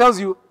comes and tells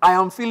you, I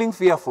am feeling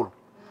fearful.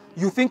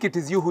 You think it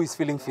is you who is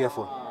feeling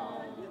fearful.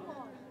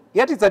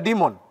 Yet it's a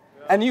demon.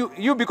 And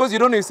you because you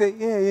don't know, you say,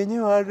 yeah, you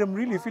know, I'm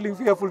really feeling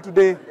fearful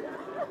today.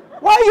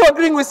 Why are you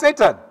agreeing with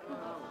Satan?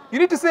 You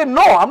need to say,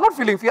 no, I'm not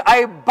feeling fear.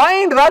 I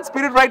bind that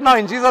spirit right now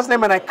in Jesus'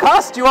 name and I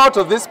cast you out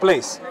of this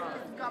place.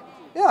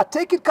 Yeah,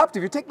 take it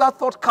captive. You take that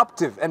thought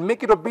captive and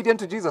make it obedient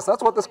to Jesus.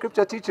 That's what the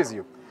scripture teaches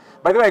you.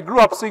 By the way, I grew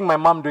up seeing my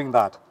mom doing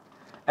that.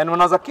 And when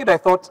I was a kid, I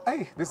thought,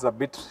 hey, she's a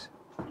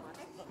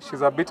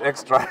bit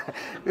extra.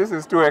 This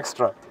is too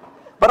extra.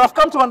 But I've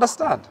come to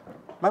understand.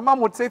 My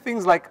mom would say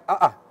things like,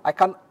 how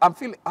can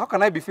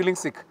I be feeling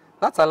sick?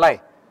 That's a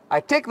lie. I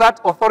take that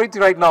authority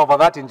right now over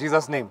that in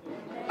Jesus' name.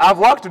 I have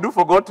work to do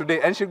for God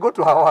today. And she'd go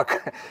to her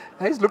work.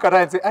 I just look at her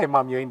and say, hey,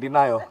 mom, you're in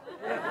denial.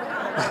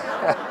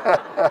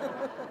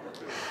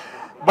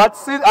 But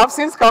I've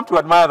since come to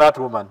admire that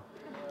woman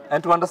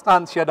and to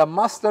understand she had a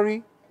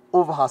mastery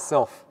over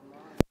herself.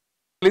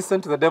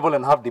 Listen to the devil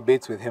and have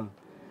debates with him.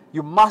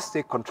 You must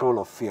take control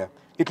of fear.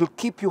 It will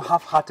keep you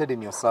half-hearted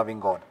in your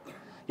serving God.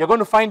 You're going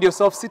to find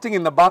yourself sitting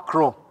in the back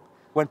row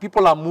when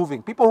people are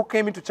moving. People who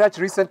came into church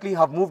recently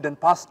have moved and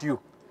passed you.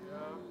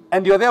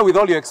 And you're there with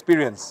all your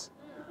experience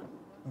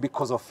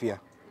because of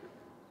fear.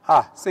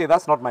 Say,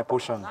 that's not my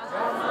portion.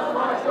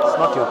 It's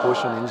not your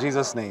portion in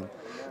Jesus' name.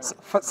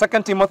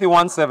 2 Timothy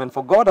 1:7,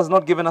 for God has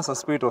not given us a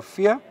spirit of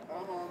fear,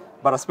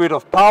 but a spirit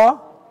of power,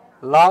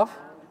 love,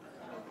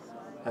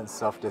 and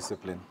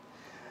self-discipline.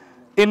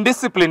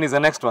 Indiscipline is the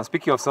next one.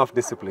 Speaking of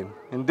self-discipline,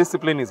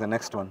 indiscipline is the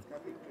next one.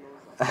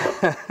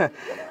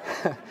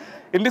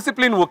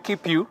 Indiscipline will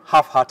keep you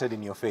half-hearted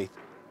in your faith.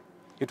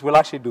 It will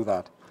actually do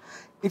that.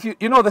 If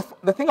you know,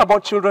 the thing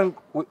about children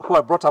who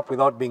are brought up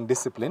without being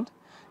disciplined,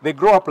 they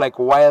grow up like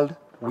wild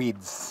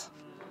weeds.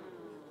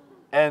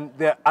 And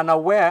they're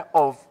unaware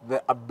of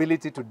the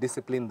ability to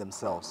discipline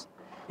themselves.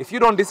 If you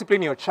don't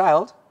discipline your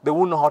child, they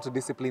won't know how to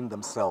discipline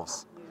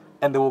themselves.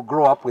 And they will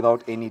grow up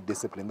without any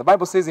discipline. The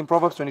Bible says in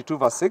Proverbs 22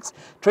 verse 6,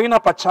 train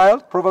up a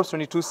child, Proverbs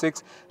 22,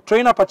 6,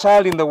 train up a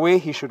child in the way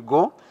he should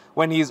go.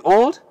 When he is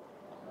old,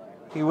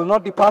 he will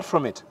not depart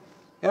from it.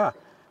 Yeah.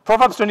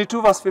 Proverbs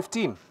 22 verse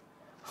 15,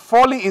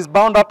 folly is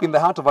bound up in the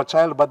heart of a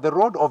child, but the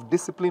rod of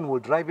discipline will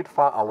drive it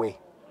far away.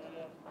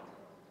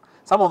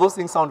 Some of those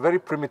things sound very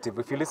primitive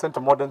if you listen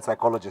to modern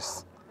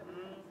psychologists.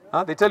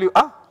 They tell you,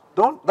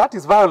 that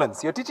is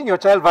violence. You're teaching your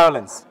child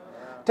violence.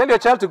 Tell your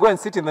child to go and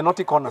sit in the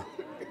naughty corner.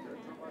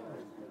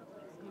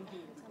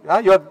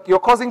 You're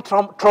causing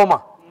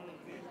trauma.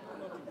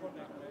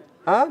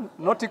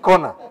 Naughty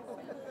corner.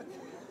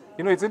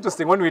 You know, it's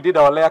interesting. When we did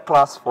our layer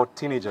class for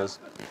teenagers,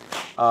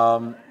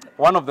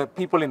 one of the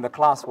people in the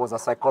class was a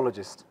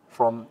psychologist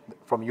from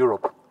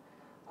Europe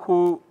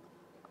who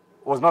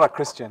was not a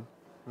Christian.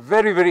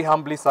 Very, very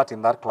humbly sat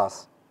in that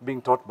class,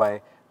 being taught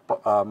by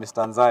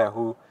Mr. Anzaya,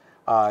 who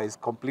is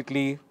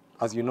completely,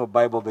 as you know,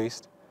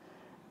 Bible-based.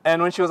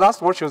 And when she was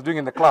asked what she was doing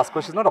in the class,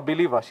 because she's not a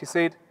believer, she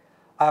said,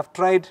 I have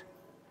tried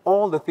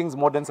all the things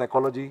modern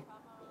psychology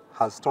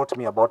has taught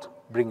me about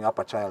bringing up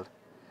a child.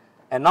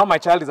 And now my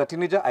child is a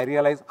teenager, I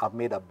realize I've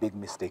made a big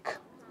mistake.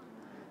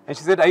 And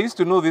she said, I used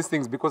to know these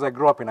things because I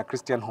grew up in a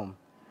Christian home.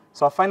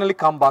 So I finally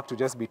come back to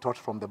just be taught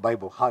from the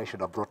Bible how I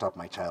should have brought up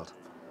my child.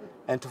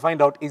 And to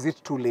find out, is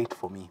it too late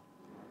for me?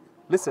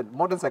 Listen,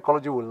 modern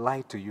psychology will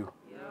lie to you.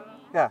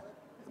 Yeah.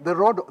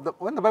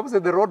 When the Bible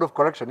says the rod of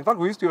correction, in fact,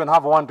 we used to even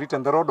have one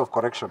written, the rod of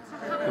correction,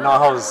 in our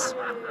house.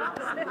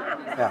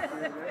 Yeah.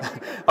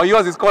 Or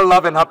yours is called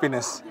love and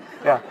happiness.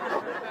 Yeah.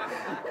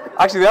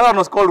 Actually, the other one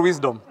was called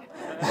wisdom.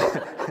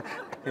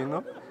 You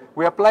know,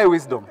 we apply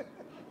wisdom.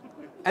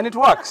 And it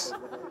works.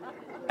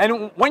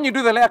 And when you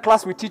do the layer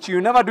class we teach you,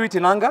 you never do it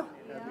in anger.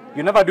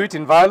 You never do it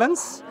in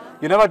violence.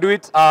 You never do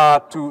it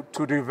to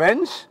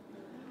revenge.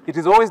 It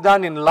is always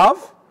done in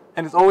love,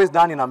 and it's always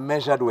done in a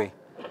measured way.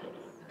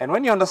 And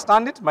when you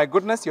understand it, my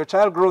goodness, your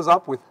child grows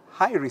up with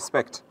high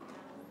respect.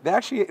 They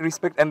actually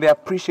respect and they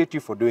appreciate you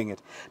for doing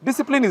it.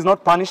 Discipline is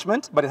not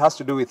punishment, but it has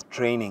to do with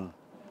training.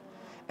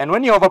 And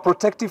when you're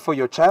overprotective for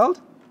your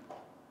child,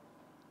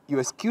 you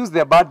excuse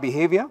their bad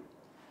behavior,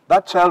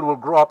 that child will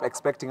grow up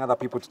expecting other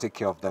people to take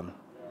care of them.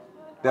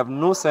 They have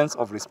no sense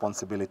of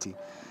responsibility.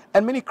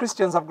 And many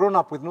Christians have grown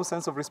up with no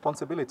sense of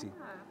responsibility.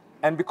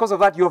 And because of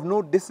that, you have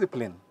no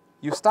discipline.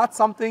 You start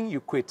something,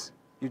 you quit.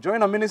 You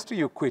join a ministry,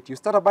 you quit. You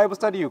start a Bible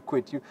study, you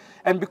quit.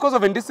 And because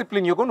of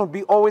indiscipline, you're going to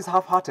be always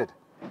half-hearted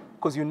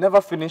because you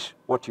never finish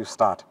what you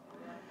start.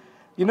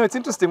 You know, it's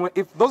interesting.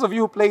 If those of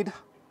you who played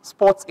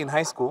sports in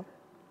high school,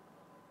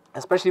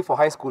 especially for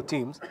high school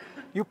teams,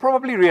 you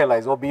probably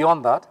realize, or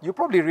beyond that, you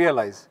probably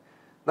realize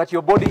that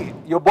your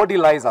body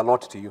lies a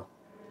lot to you.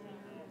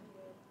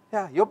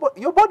 Yeah, your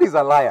body is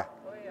a liar.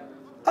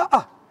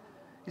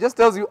 It just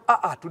tells you,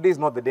 today is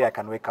not the day I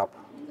can wake up.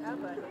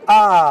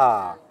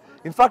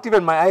 In fact,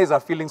 even my eyes are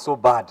feeling so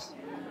bad.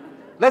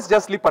 Let's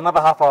just sleep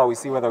another half hour, we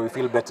see whether we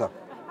feel better.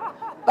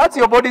 That's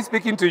your body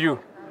speaking to you.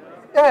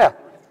 Yeah.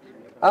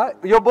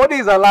 Your body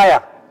is a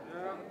liar.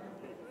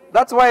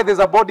 That's why there's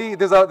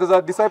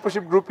a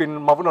discipleship group in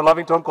Mavuno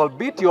Lavington called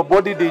Beat Your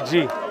Body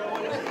DG.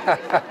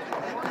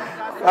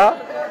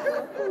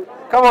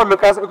 Come on,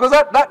 Lucas, because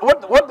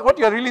what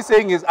you're really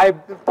saying is,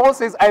 Paul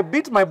says, I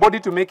beat my body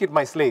to make it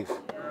my slave.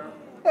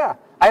 Yeah.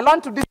 I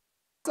learned to discipline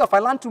myself. I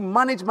learned to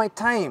manage my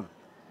time.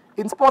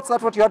 In sports,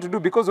 that's what you had to do,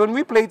 because when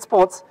we played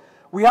sports,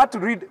 we had to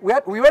read,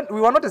 we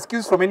were not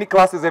excused from any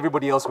classes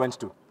everybody else went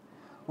to.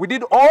 We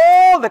did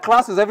all the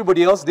classes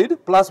everybody else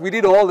did, plus we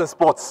did all the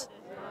sports.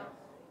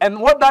 And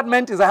what that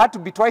meant is I had to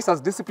be twice as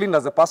disciplined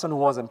as the person who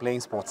wasn't playing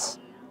sports.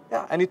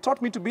 Yeah, and it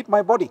taught me to beat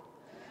my body.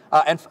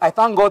 And I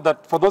thank God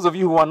that for those of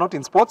you who are not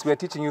in sports, we are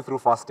teaching you through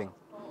fasting.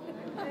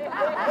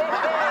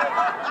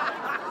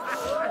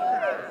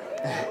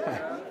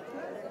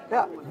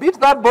 Yeah, beat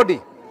that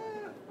body.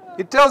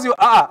 It tells you,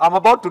 I'm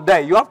about to die.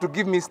 You have to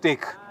give me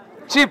steak.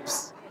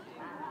 Chips.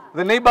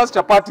 The neighbor's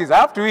chapatis. I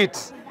have to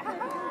eat.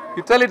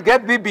 You tell it,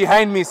 get thee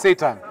behind me,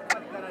 Satan.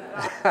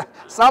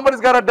 Somebody's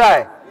got to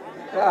die.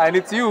 Yeah, and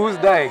it's you who's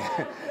dying.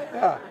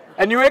 Yeah.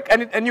 And you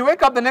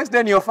wake up the next day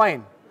and you're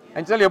fine.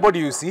 And tell your body,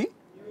 you see?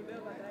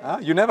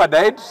 You never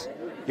died.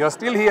 You're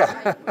still here.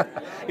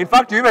 In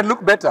fact, you even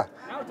look better.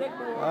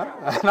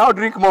 Now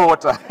drink more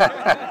water.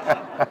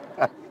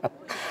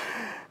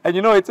 And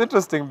you know, it's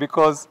interesting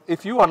because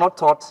if you are not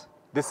taught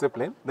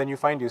discipline, then you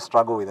find you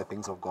struggle with the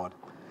things of God.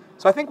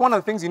 So I think one of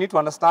the things you need to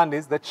understand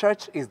is the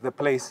church is the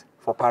place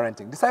for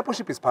parenting.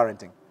 Discipleship is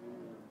parenting.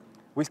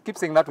 We keep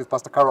saying that with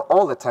Pastor Carol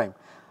all the time.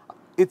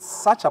 It's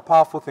such a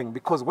powerful thing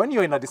because when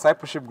you're in a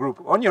discipleship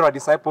group, when you're a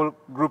disciple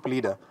group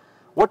leader,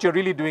 what you're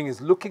really doing is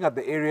looking at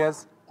the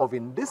areas of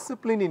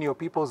indiscipline in your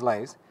people's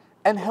lives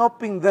and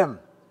helping them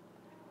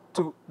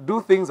to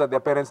do things that their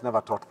parents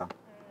never taught them.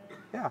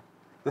 Yeah.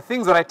 The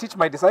things that I teach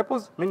my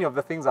disciples, many of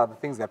the things are the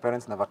things their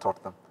parents never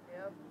taught them.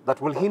 Yep.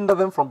 That will hinder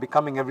them from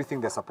becoming everything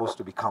they're supposed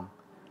to become.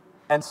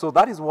 And so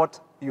that is what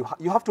you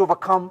have to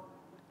overcome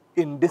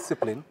in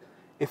discipline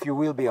if you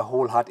will be a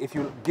whole heart, if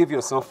you give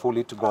yourself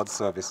fully to God's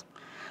service.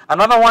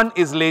 Another one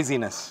is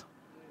laziness.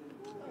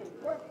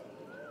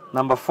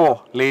 Number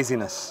 4,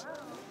 laziness.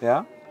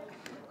 Yeah?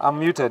 I'm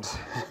muted.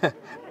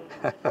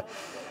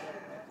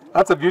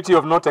 That's the beauty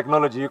of no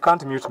technology. You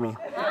can't mute me.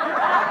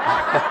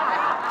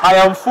 I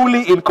am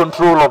fully in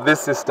control of this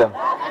system.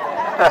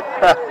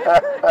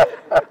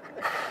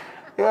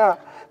 Yeah.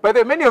 By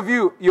the way, many of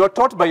you, you're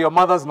taught by your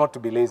mothers not to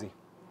be lazy.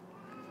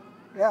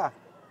 Yeah.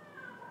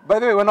 By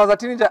the way, when I was a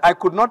teenager, I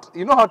could not,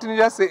 you know how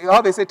teenagers say,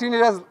 how they say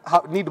teenagers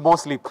need more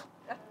sleep.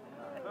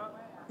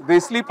 They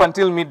sleep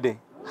until midday.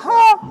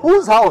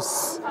 Whose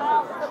house?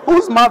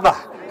 Whose mother?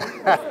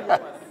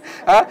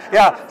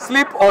 Yeah,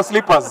 sleep or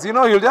slippers. You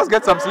know, you'll just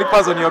get some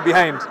slippers on your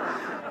behind.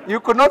 You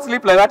could not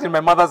sleep like that in my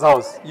mother's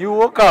house. You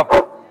woke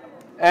up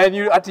and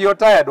you're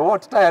tired.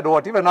 What? Tired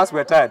what? Even us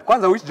were tired.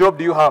 Kwanza, which job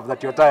do you have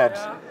that you're tired?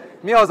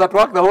 Me, I was at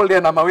work the whole day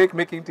and I'm awake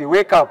making tea.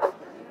 Wake up.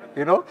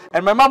 You know?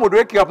 And my mom would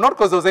wake you up, not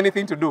because there was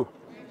anything to do.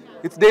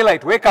 It's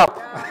daylight. Wake up.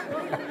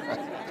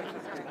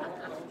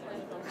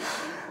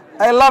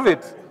 I love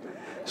it.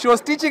 She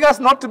was teaching us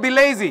not to be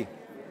lazy.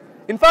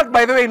 In fact,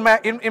 by the way,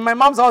 in my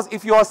mom's house,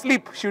 if you're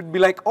asleep, she would be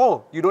like,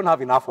 oh, you don't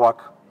have enough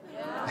work.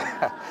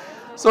 Yeah.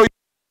 So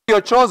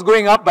your chores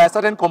going up by a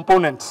certain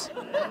component.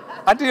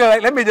 Until you're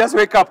like, let me just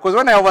wake up. Because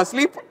when I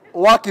oversleep,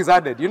 work is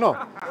added, you know.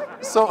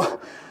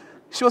 So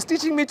she was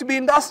teaching me to be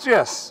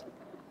industrious.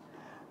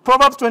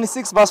 Proverbs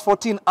 26 verse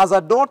 14, as a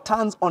door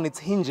turns on its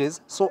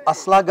hinges, so a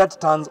sluggard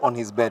turns on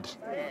his bed.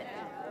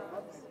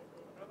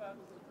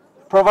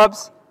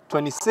 Proverbs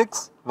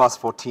 26 verse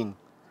 14.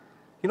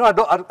 You know,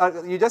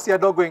 you just see a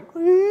dog going,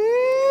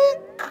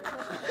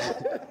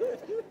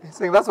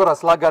 saying that's what a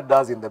sluggard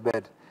does in the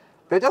bed.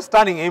 They're just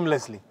standing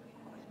aimlessly.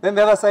 Then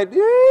the other side,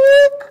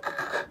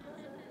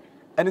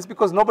 and it's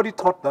because nobody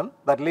taught them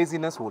that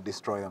laziness will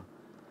destroy them.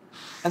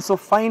 And so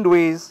find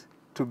ways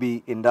to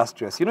be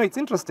industrious. You know, it's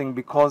interesting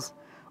because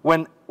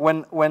when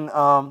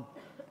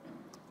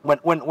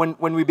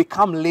we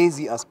become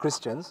lazy as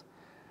Christians,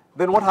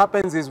 then what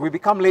happens is we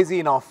become lazy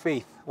in our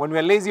faith. When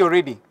we're lazy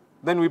already,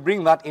 then we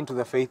bring that into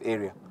the faith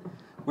area.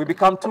 We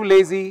become too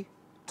lazy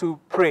to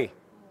pray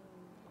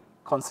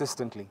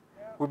consistently.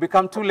 We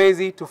become too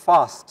lazy to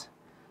fast.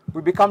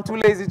 We become too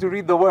lazy to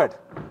read the word.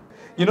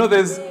 You know,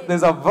 there's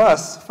a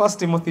verse, 1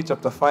 Timothy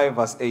chapter 5,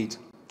 verse 8.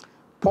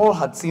 Paul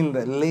had seen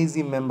the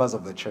lazy members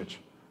of the church.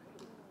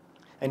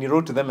 And he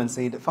wrote to them and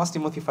said, 1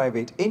 Timothy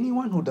 5:8,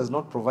 anyone who does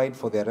not provide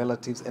for their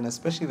relatives, and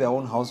especially their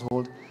own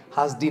household,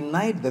 has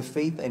denied the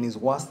faith and is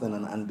worse than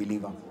an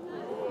unbeliever.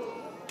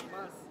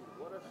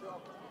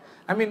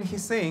 I mean,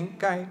 he's saying,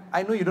 guy,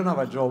 I know you don't have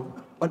a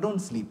job, but don't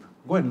sleep.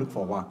 Go and look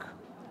for work.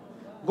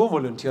 Go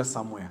volunteer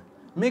somewhere.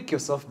 Make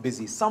yourself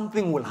busy.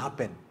 Something will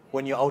happen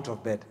when you're out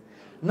of bed.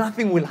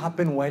 Nothing will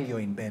happen while you're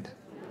in bed.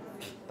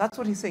 That's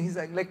what he's saying. He's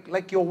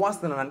like you're worse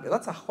than an unbeliever.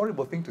 That's a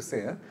horrible thing to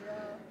say, eh?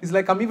 He's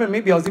like,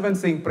 maybe I was even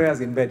saying prayers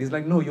in bed. He's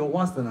like, no, you're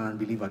worse than an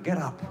unbeliever. Get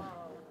up.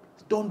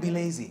 Don't be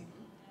lazy.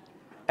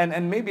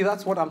 And maybe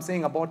that's what I'm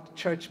saying about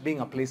church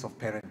being a place of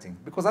parenting.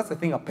 Because that's the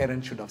thing a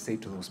parent should have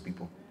said to those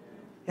people.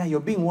 Yeah,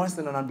 you're being worse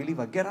than an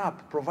unbeliever. Get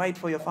up. Provide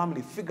for your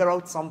family. Figure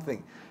out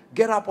something.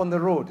 Get up on the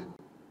road.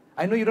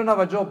 I know you don't have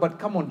a job, but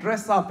come on,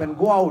 dress up and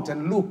go out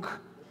and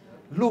look.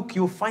 Look,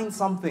 you'll find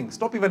something.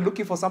 Stop even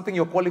looking for something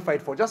you're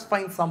qualified for. Just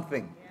find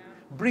something.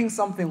 Bring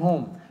something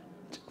home.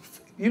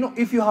 You know,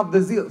 if you have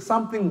the zeal,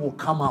 something will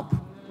come up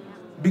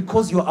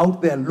because you're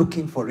out there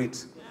looking for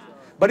it.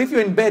 But if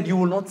you're in bed, you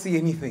will not see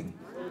anything.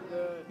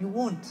 You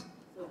won't.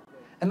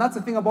 And that's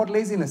the thing about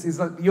laziness, is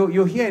that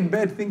you're here in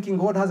bed thinking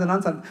God has an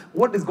answer.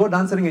 What is God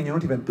answering and you're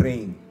not even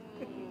praying?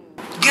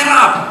 Get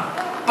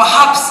up.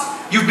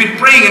 Perhaps you've been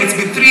praying and it's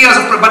been 3 years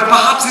of prayer, but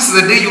perhaps this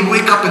is the day you'll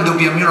wake up and there'll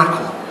be a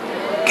miracle.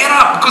 Get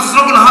up, because it's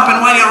not going to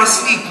happen while you're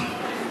asleep.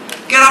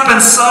 Get up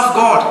and serve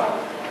God.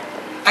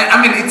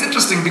 I mean, it's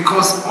interesting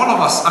because all of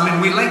us, I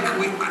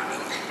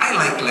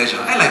like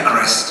leisure, I like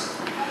rest.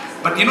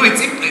 But you know,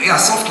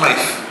 soft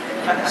life.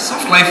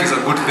 Soft life is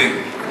a good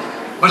thing.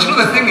 But you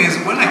know, the thing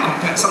is, when I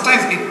compare,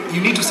 sometimes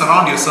you need to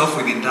surround yourself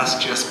with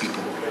industrious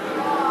people.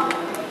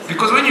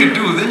 Because when you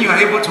do, then you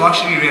are able to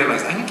actually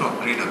realize, I need to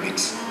upgrade a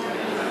bit.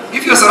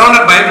 If you're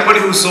surrounded by everybody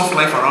who's soft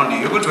life around you,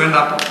 you're going to end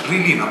up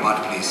really in a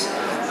bad place.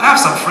 I have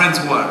some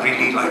friends who are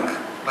really like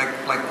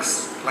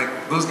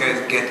those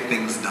guys get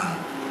things done.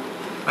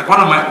 Like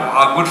one of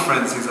our good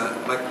friends, he's a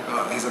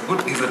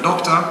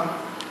doctor,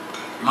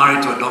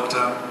 married to a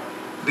doctor.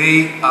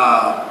 They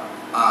are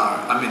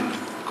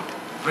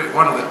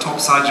one of the top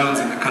surgeons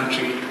in the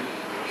country.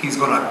 He's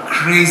got a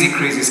crazy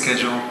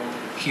schedule.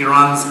 He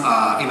runs,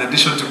 in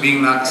addition to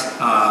being that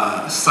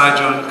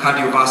surgeon,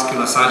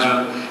 cardiovascular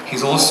surgeon,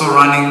 he's also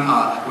running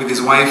with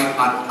his wife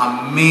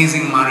an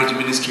amazing marriage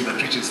ministry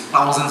that reaches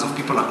thousands of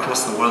people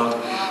across the world.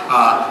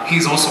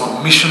 He's also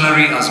a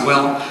missionary as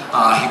well.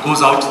 He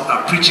goes out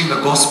preaching the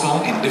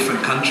gospel in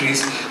different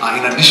countries.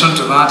 In addition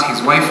to that,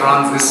 his wife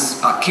runs this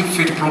Keep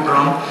Fit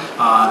program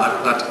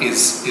that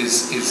is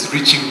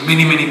reaching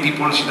many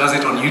people. She does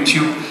it on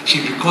YouTube.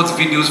 She records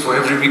videos for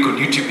every week on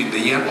YouTube in the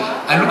year.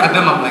 I look at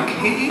them, I'm like,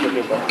 hey,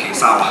 okay,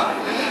 sawa.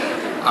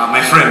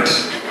 My friend,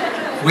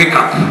 wake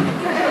up.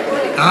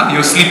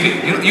 You're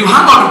sleeping. You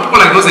hang out with people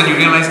like those and you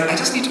realize, I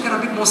just need to get a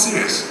bit more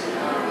serious.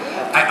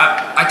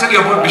 I tell you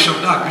about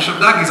Bishop Doug. Bishop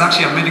Doug is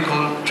actually a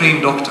medical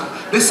trained doctor.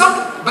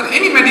 But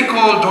any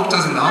medical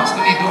doctors in the house?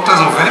 Any doctors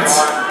or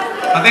vets?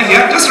 Are they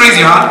here? Just raise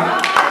your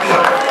hand.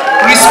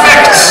 Yeah.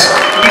 Respect.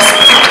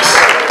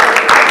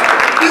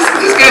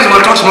 These guys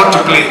were taught not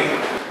to play.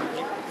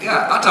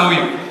 Yeah, I'll tell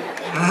you.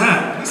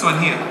 This one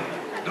here.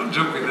 Don't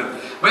joke with them.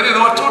 But they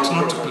were taught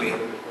not to play.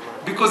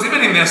 Because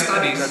even in their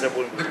studies,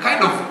 the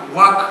kind of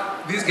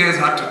work these guys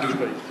had to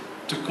do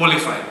to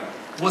qualify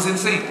was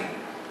insane.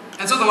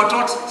 And so they were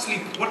taught,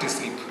 sleep. What is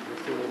sleep?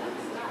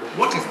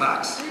 What is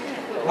that?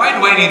 Why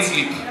do I need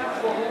sleep?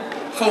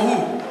 For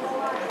who?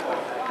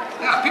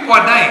 Yeah, people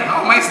are dying.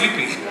 How am I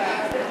sleeping?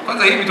 Because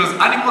it was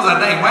animals are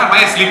dying. Why am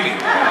I sleeping?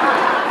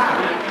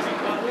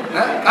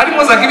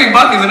 Animals are giving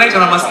birth in the night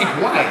and I'm asleep.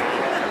 Why?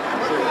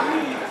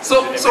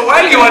 So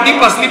while you are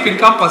deep asleep in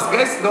campus,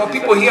 guys, there are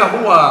people here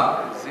who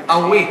are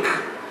awake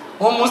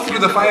almost through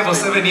the 5 or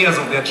 7 years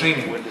of their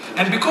training.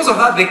 And because of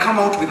that, they come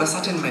out with a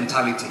certain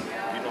mentality.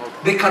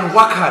 They can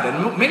work hard,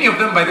 and many of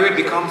them, by the way,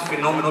 become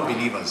phenomenal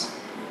believers.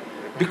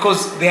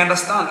 Because they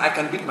understand, I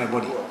can beat my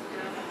body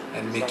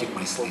and make it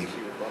my slave.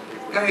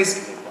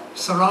 Guys,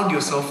 surround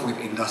yourself with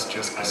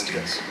industrious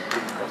Christians.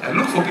 And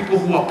look for people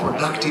who are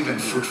productive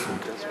and fruitful.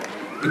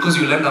 Because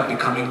you'll end up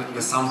becoming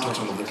the sum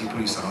total of the people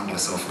you surround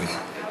yourself with.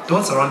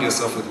 Don't surround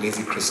yourself with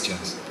lazy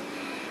Christians.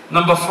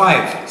 Number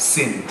 5,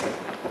 sin.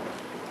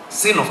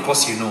 Sin, of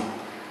course, you know.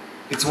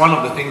 It's one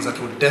of the things that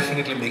will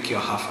definitely make you a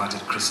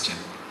half-hearted Christian.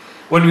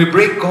 When we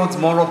break God's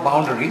moral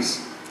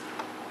boundaries,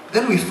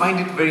 then we find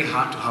it very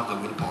hard to have the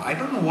willpower. I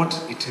don't know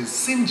what it is.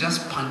 Sin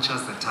just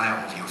punctures the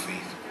tire of your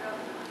faith.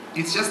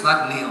 It's just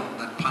that nail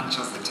that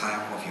punctures the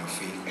tire of your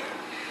faith.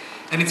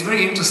 And it's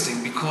very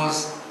interesting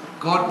because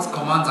God's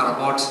commands are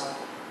about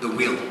the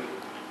will.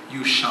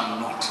 You shall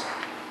not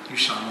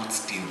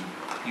steal.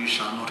 You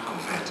shall not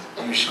covet.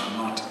 You shall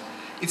not.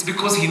 It's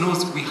because he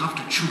knows we have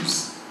to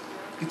choose.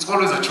 It's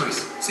always a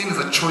choice. Sin is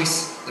a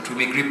choice that we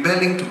make.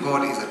 Rebelling to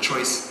God is a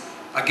choice.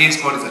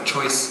 Against God is a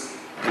choice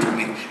that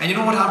we make. And you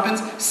know what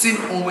happens? Sin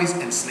always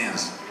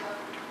ensnares.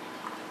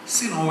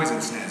 Sin always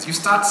ensnares. You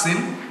start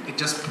sin, it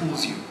just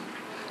pulls you.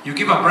 You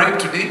give a bribe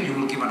today, you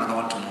will give another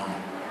one tomorrow.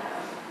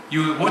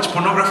 You watch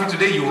pornography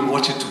today, you will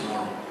watch it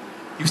tomorrow.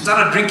 You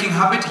start a drinking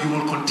habit, you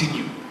will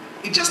continue.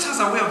 It just has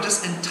a way of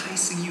just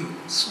enticing you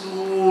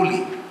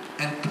slowly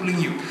and pulling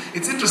you.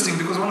 It's interesting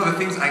because one of the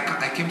things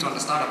I came to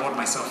understand about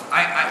myself,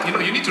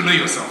 you need to know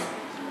yourself.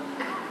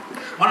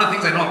 One of the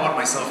things I know about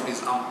myself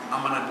is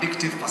I'm an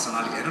addictive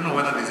personality. I don't know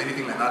whether there's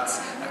anything like that.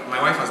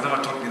 My wife has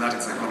never taught me that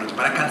in psychology,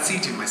 but I can see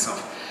it in myself.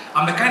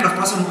 I'm the kind of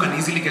person who can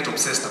easily get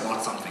obsessed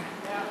about something.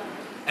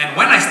 And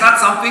when I start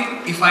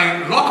something, if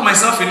I lock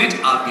myself in it,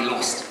 I'll be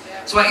lost.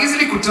 So I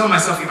easily could tell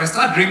myself, if I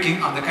start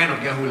drinking, I'm the kind of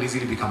guy who will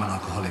easily become an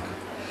alcoholic.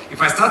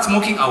 If I start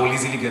smoking, I will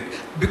easily get...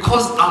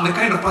 Because I'm the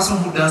kind of person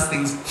who does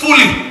things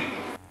fully.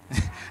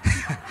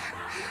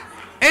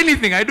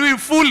 Anything, I do it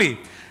fully.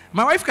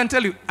 My wife can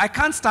tell you, I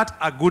can't start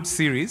a good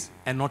series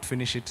and not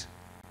finish it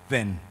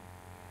then.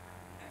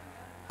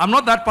 I'm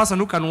not that person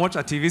who can watch a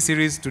TV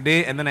series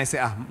today and then I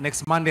say,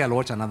 next Monday I'll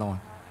watch another one.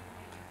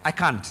 I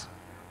can't.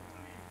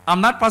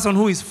 I'm that person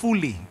who is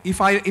fully. If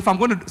I'm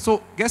going to...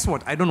 So guess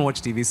what? I don't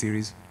watch TV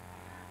series.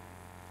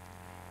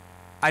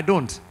 I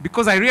don't.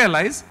 Because I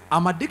realize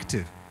I'm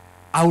addictive.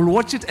 I will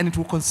watch it and it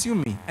will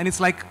consume me. And it's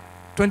like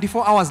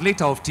 24 hours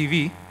later of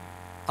TV,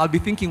 I'll be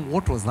thinking,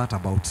 what was that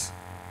about?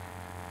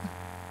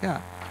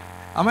 Yeah.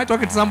 Am I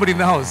talking to somebody in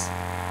the house?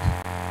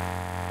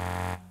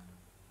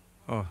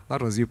 Oh,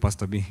 that was you,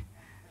 Pastor B.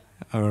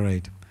 All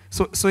right.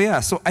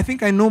 So I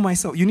think I know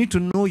myself. You need to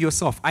know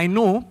yourself. I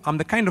know I'm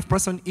the kind of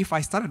person, if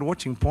I started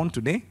watching porn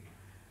today,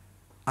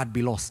 I'd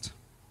be lost.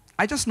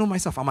 I just know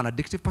myself. I'm an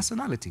addictive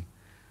personality.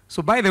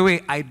 So by the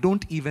way, I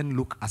don't even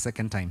look a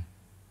second time.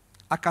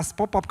 A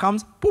pop-up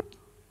comes, poop,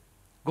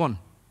 gone.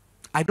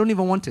 I don't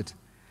even want it.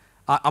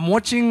 I'm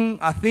watching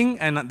a thing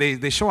and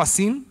they show a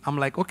scene. I'm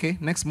like, okay,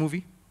 next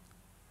movie.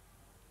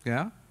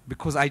 Yeah,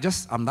 because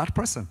I'm that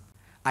person.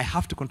 I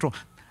have to control.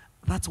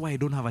 That's why I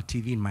don't have a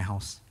TV in my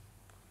house.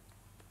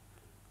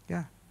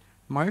 Yeah,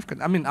 my wife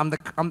can. I mean,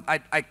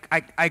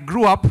 I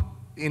grew up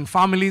in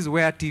families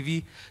where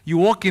TV. You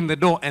walk in the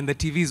door and the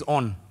TV is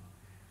on.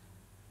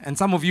 And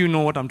some of you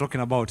know what I'm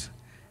talking about.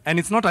 And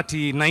it's not at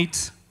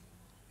night.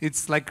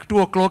 It's like 2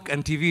 o'clock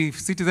and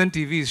Citizen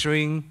TV is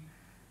showing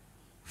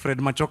Fred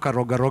Machoka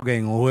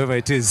rogaing or whoever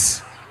it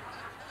is.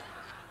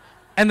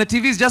 And the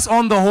TV is just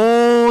on the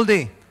whole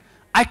day.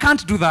 I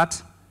can't do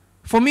that.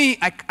 For me,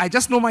 I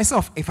just know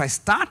myself. If I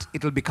start,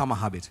 it'll become a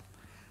habit.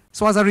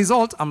 So as a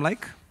result, I'm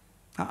like,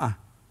 I'm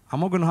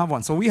not going to have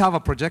one. So we have a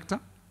projector,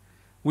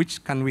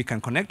 which we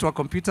can connect to a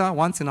computer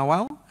once in a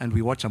while, and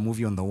we watch a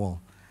movie on the wall.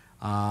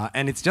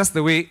 And it's just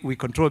the way we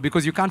control,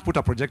 because you can't put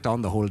a projector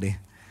on the whole day.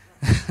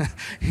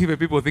 Even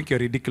people think you're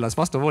ridiculous.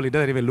 First of all, it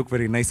doesn't even look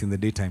very nice in the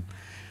daytime.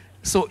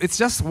 So it's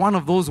just one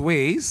of those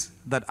ways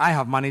that I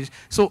have managed.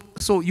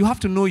 So you have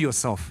to know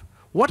yourself.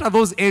 What are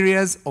those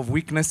areas of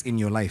weakness in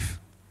your life?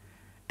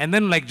 And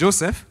then, like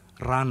Joseph,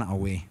 run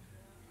away.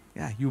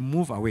 Yeah, you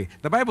move away.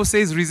 The Bible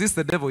says resist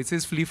the devil. It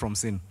says flee from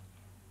sin.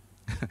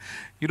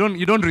 You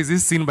don't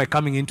resist sin by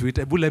coming into it.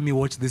 Let me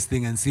watch this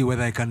thing and see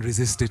whether I can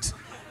resist it.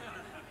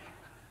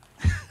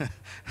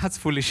 That's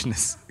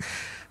foolishness.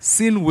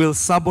 Sin will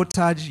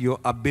sabotage your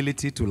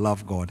ability to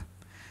love God.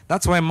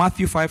 That's why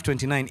Matthew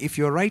 5:29, if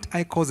your right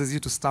eye causes you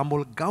to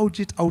stumble, gouge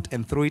it out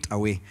and throw it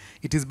away.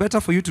 It is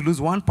better for you to lose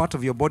one part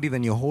of your body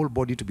than your whole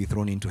body to be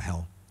thrown into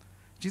hell.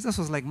 Jesus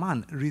was like,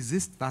 man,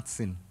 resist that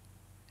sin.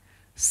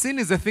 Sin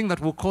is the thing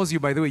that will cause you,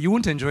 by the way, you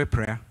won't enjoy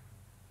prayer.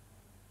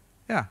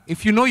 Yeah,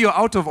 if you know you're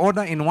out of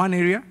order in one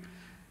area,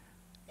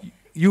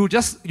 you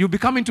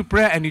become into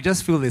prayer and you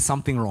just feel there's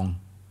something wrong.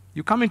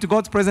 You come into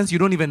God's presence, you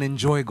don't even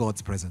enjoy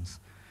God's presence.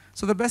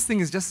 So the best thing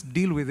is just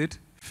deal with it,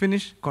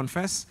 finish,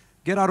 confess,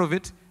 get out of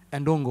it,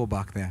 and don't go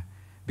back there.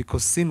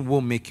 Because sin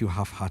will make you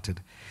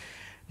half-hearted.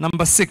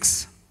 Number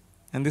 6,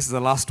 and this is the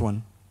last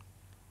one,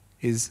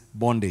 is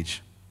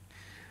bondage.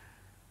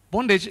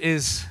 Bondage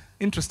is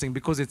interesting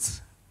because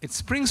it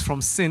springs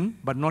from sin,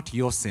 but not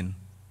your sin.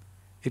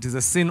 It is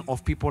a sin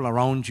of people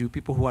around you,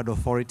 people who had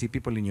authority,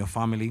 people in your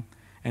family,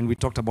 and we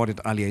talked about it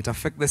earlier. It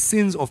affects the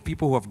sins of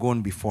people who have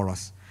gone before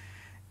us.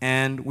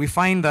 And we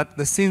find that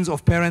the sins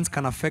of parents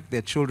can affect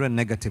their children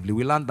negatively.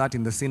 We learned that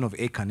in the sin of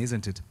Achan,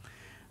 isn't it?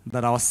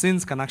 That our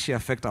sins can actually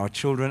affect our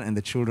children and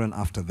the children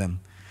after them.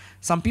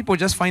 Some people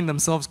just find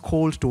themselves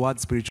cold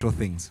towards spiritual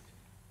things.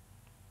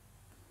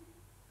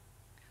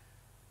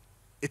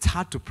 It's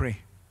hard to pray.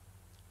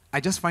 I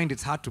just find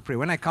it's hard to pray.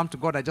 When I come to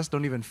God, I just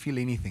don't even feel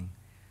anything.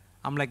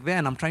 I'm like there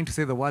and I'm trying to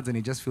say the words and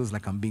it just feels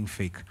like I'm being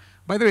fake.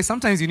 By the way,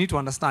 sometimes you need to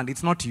understand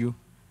it's not you.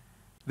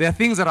 There are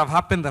things that have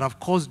happened that have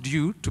caused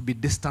you to be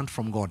distant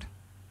from God.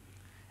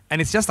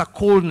 And it's just a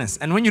coldness.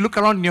 And when you look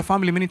around in your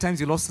family, many times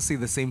you'll also see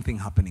the same thing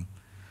happening.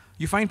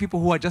 You find people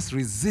who are just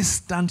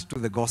resistant to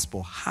the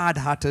gospel,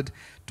 hard-hearted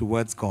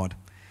towards God.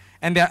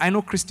 And I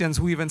know Christians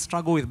who even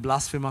struggle with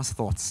blasphemous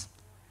thoughts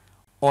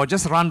or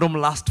just random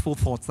lustful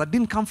thoughts that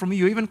didn't come from you.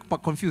 You're even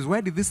confused.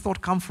 Where did this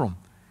thought come from?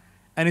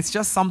 And it's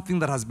just something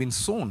that has been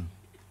sown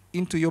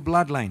into your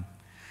bloodline.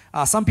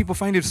 Some people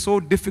find it so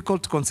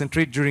difficult to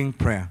concentrate during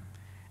prayer.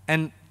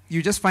 And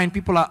you just find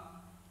people are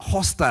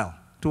hostile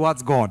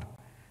towards God.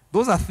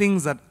 Those are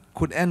things that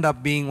could end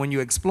up being, when you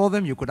explore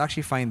them, you could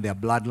actually find their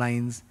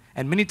bloodlines.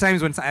 And many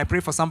times when I pray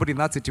for somebody in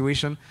that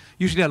situation,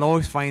 usually I'll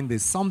always find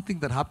there's something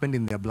that happened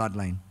in their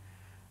bloodline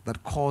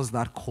that caused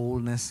that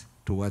coldness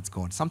towards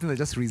God. Something that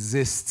just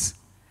resists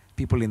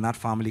people in that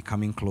family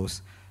coming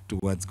close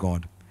towards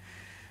God.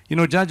 You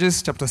know,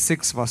 Judges chapter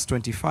 6, verse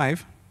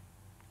 25,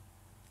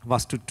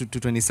 verse 2 to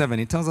 27,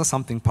 it tells us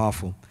something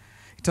powerful.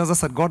 It tells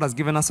us that God has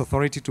given us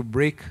authority to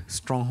break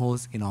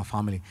strongholds in our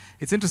family.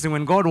 It's interesting,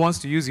 when God wants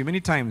to use you, many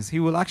times He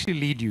will actually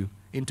lead you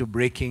into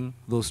breaking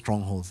those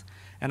strongholds.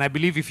 And I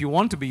believe if you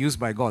want to be used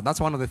by God,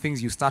 that's one of the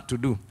things you start to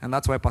do. And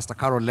that's why Pastor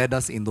Carol led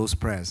us in those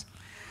prayers.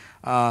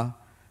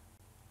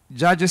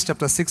 Judges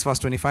chapter 6, verse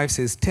 25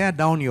 says, "Tear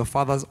down your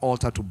father's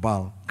altar to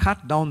Baal.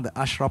 Cut down the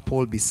Asherah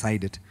pole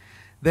beside it.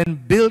 Then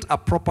build a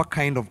proper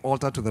kind of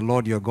altar to the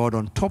Lord your God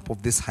on top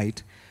of this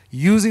height.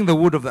 Using the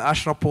wood of the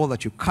Asherah pole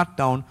that you cut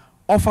down,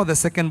 offer the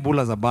second bull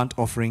as a burnt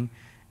offering."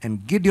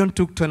 And Gideon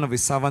took 10 of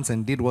his servants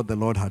and did what the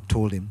Lord had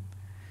told him.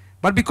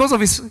 But because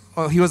of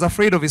he was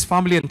afraid of his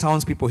family and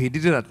townspeople, he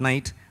did it at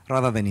night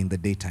rather than in the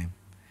daytime.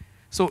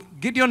 So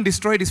Gideon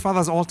destroyed his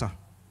father's altar.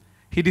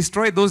 He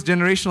destroyed those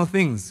generational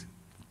things.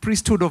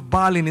 Priesthood of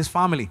Baal in his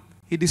family.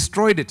 He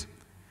destroyed it.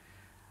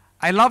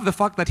 I love the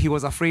fact that he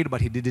was afraid,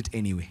 but he did it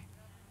anyway.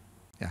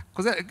 Yeah,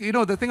 because you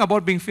know the thing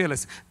about being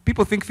fearless,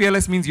 people think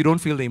fearless means you don't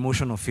feel the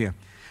emotion of fear.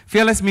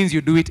 Fearless means you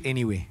do it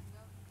anyway.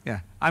 Yeah,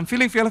 I'm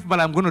feeling fearless, but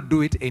I'm going to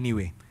do it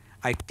anyway.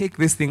 I take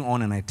this thing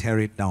on and I tear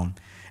it down.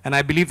 And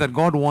I believe that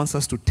God wants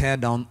us to tear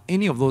down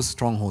any of those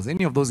strongholds,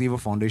 any of those evil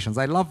foundations.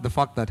 I love the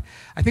fact that,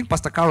 I think,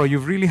 Pastor Caro,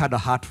 you've really had a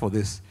heart for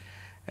this.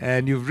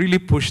 And you've really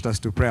pushed us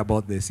to pray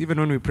about this. Even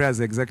when we pray as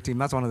the exec team,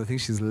 that's one of the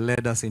things she's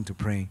led us into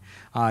praying.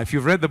 If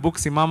you've read the book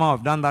Simama,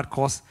 I've done that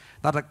course,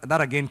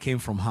 that again came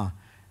from her.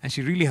 And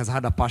she really has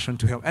had a passion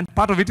to help. And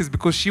part of it is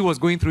because she was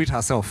going through it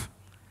herself.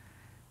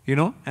 You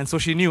know? And so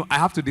she knew, I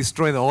have to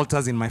destroy the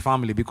altars in my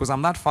family because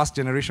I'm that first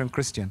generation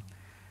Christian.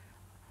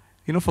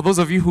 You know, for those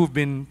of you who've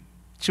been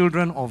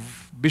children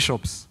of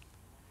bishops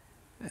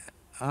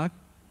and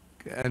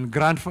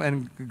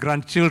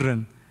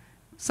grandchildren,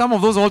 some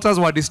of those altars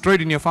were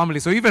destroyed in your family.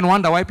 So you even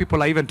wonder why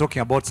people are even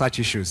talking about such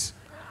issues.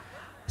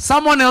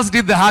 Someone else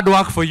did the hard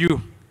work for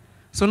you.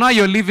 So now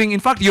you're living,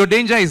 in fact, your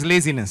danger is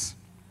laziness.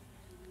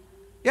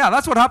 Yeah,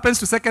 that's what happens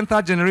to second,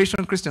 third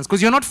generation Christians.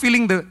 Because you're not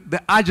feeling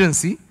the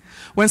urgency.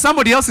 When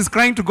somebody else is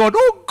crying to God,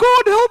 "Oh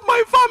God, help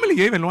my family,"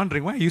 you're even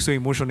wondering, why are you so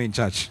emotional in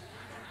church?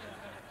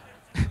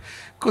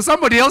 Because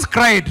somebody else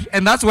cried,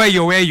 and that's why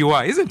you're where you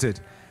are, isn't it?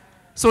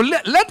 So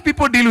let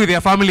people deal with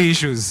their family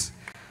issues.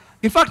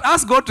 In fact,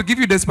 ask God to give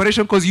you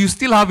desperation because you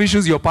still have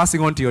issues you're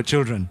passing on to your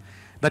children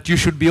that you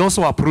should be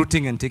also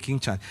uprooting and taking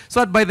charge. So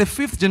that by the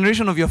 5th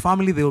generation of your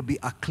family, there will be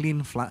a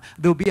clean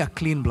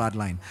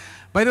bloodline.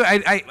 By the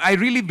way, I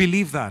really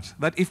believe that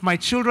if my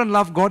children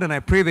love God, and I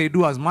pray they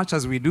do as much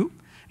as we do,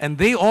 and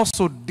they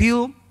also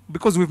deal,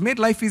 because we've made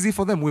life easy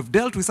for them, we've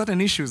dealt with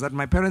certain issues that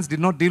my parents did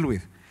not deal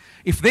with.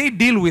 If they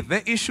deal with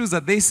the issues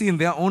that they see in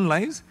their own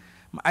lives,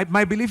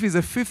 my belief is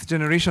the 5th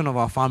generation of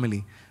our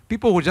family,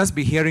 people will just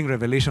be hearing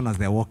revelation as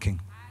they're walking.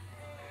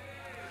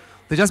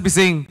 They'll just be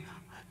saying,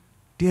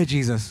 "Dear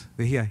Jesus,"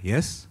 they hear,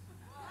 "Yes."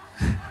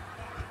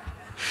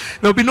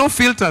 There'll be no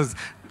filters.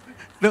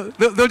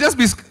 They'll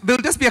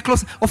just be a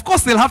close. Of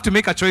course, they'll have to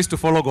make a choice to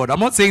follow God. I'm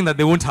not saying that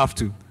they won't have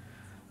to,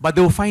 but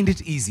they will find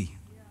it easy.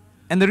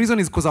 And the reason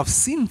is because I've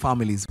seen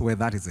families where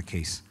that is the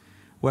case,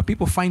 where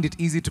people find it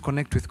easy to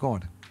connect with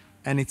God.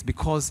 And it's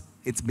because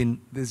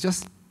there's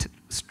just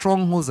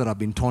strongholds that have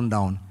been torn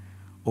down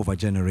over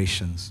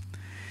generations.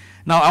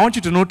 Now, I want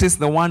you to notice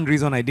the one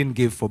reason I didn't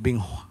give for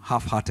being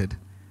half-hearted,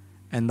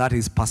 and that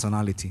is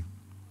personality.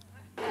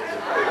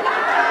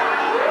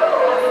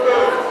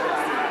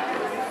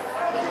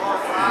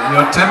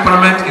 Your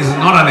temperament is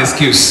not an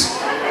excuse.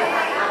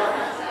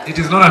 It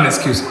is not an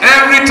excuse.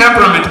 Every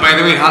temperament, by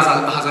the way,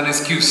 has an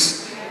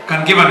excuse,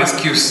 can give an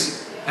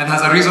excuse, and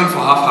has a reason for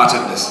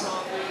half-heartedness.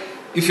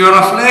 If you're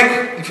a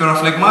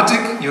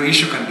phlegmatic, your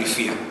issue can be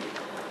fear.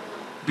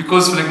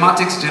 Because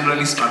phlegmatics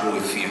generally struggle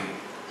with fear.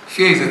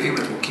 Fear is the thing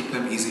that will keep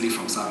them easily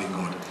from serving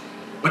God.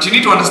 But you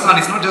need to understand,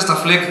 it's not just a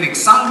phleg thing.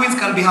 Sanguines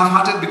can be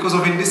half-hearted because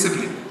of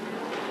indiscipline.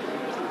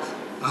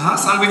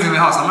 Sanguines in the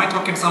house. Am I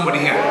talking to somebody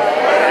here?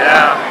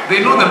 Yeah.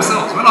 They know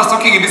themselves. When I was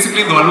talking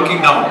indiscipline, they were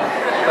looking down.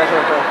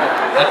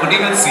 I could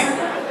even see,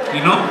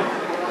 you know.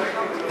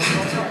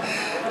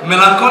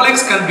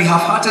 Melancholics can be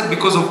half-hearted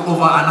because of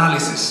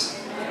over-analysis.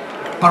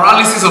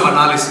 Paralysis of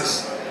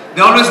analysis.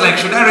 They're always like,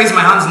 should I raise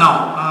my hands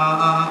now?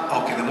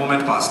 Okay, the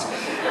moment passed.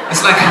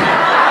 It's like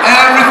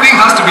everything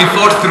has to be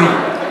thought through.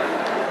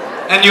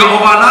 And your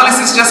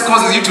over-analysis just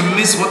causes you to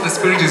miss what the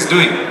Spirit is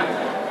doing.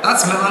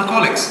 That's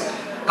melancholics.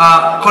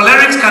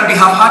 Cholerics can be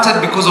half-hearted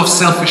because of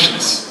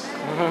selfishness.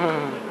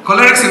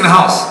 Cholerics in the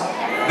house,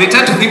 they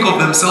tend to think of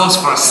themselves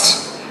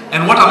first.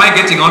 And what am I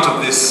getting out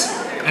of this?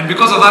 And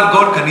because of that,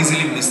 God can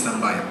easily miss them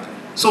by.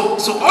 So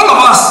all of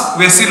us,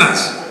 we're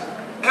sinners.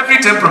 Every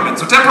temperament.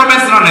 So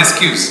temperament is not an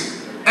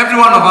excuse. Every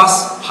one of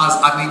us has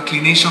an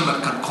inclination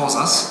that can cause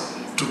us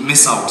to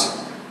miss out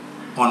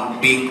on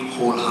being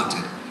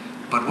wholehearted.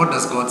 But what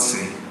does God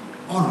say?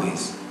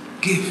 Always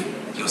give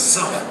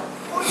yourself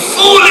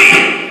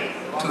fully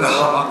to the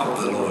work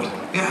of the Lord.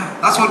 Yeah,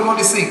 that's what God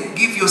is saying.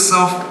 Give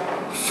yourself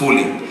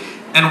fully.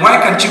 And why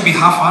can't you be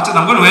half-hearted?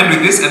 I'm going to end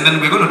with this, and then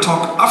we're going to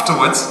talk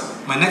afterwards.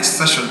 My next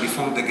session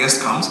before the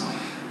guest comes,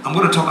 I'm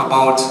going to talk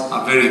about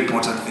a very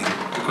important thing,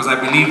 because I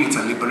believe it's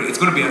a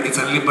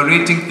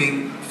liberating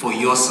thing for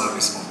your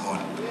service of God.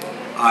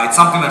 It's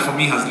something that for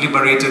me has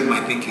liberated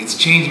my thinking. It's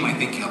changed my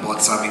thinking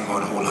about serving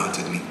God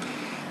wholeheartedly.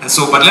 And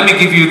so, but let me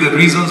give you the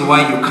reasons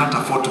why you can't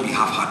afford to be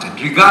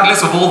half-hearted,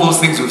 regardless of all those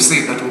things we've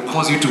said that will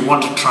cause you to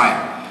want to try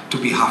to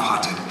be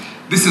half-hearted.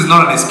 This is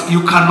not an excuse.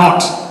 You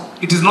cannot.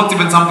 It is not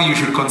even something you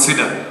should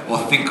consider or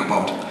think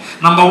about.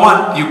 Number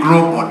one, you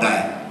grow or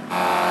die.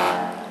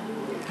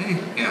 Hey,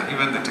 yeah,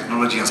 even the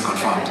technology has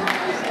confirmed.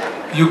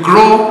 You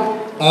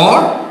grow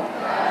or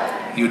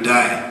you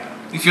die.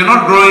 If you're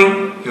not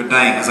growing, you're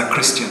dying as a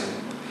Christian.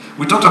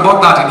 We talked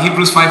about that in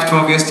Hebrews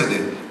 5:12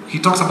 yesterday. He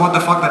talks about the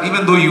fact that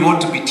even though you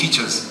want to be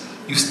teachers,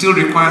 you still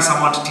require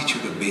someone to teach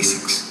you the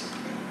basics.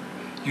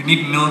 You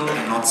need milk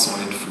and not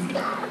solid food.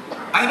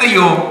 Either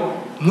you're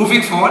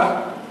moving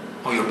forward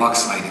or you're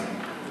backsliding.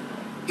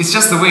 It's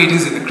just the way it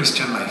is in the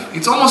Christian life.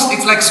 It's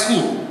like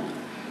school.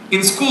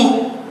 In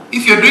school,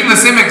 if you're doing the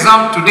same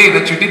exam today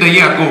that you did a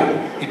year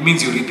ago, it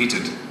means you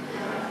repeated.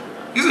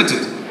 Isn't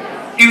it?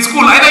 In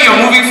school, either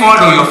you're moving forward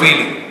or you're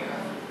failing.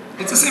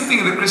 It's the same thing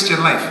in the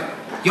Christian life.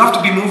 You have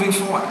to be moving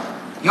forward.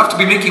 You have to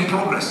be making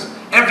progress.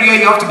 Every year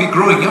you have to be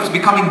growing. You have to be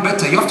becoming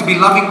better. You have to be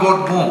loving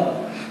God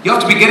more. You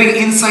have to be getting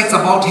insights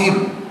about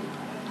Him.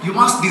 You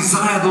must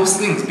desire those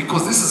things,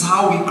 because this is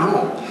how we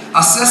grow.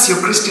 Assess your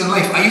Christian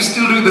life. Are you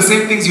still doing the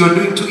same things you were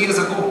doing 2 years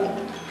ago?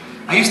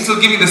 Are you still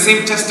giving the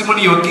same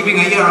testimony you were giving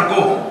a year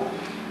ago?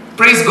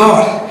 Praise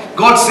God.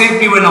 God saved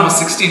me when I was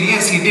 16.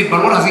 Yes, He did.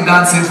 But what has He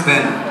done since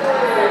then?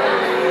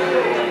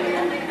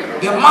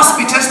 There must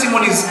be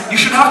testimonies. You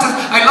should have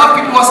I love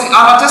people who say,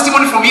 I have a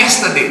testimony from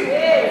yesterday.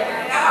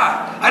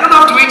 Yeah. I don't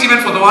have to wait even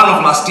for the one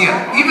of last year.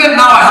 Even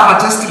now I have a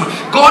testimony.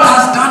 God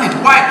has done it.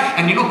 Why?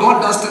 And you know,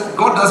 God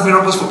does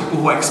miracles for people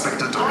who are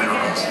expectant of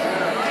miracles.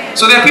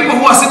 So there are people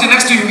who are sitting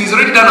next to you. He's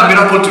already done a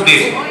miracle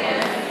today.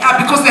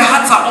 Yeah, because their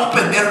hearts are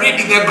open. They're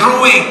ready. They're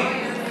growing.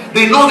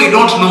 They know they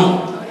don't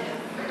know.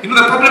 You know,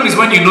 the problem is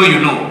when you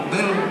know,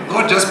 then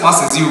God just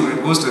passes you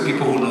and goes to the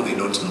people who know they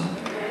don't know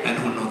and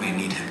who know they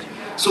need Him.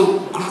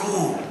 So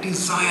grow,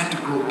 desire to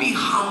grow, be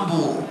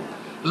humble,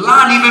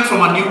 learn even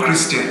from a new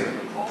Christian.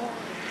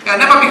 Yeah,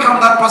 never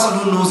become that person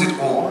who knows it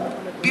all.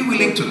 Be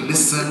willing to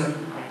listen,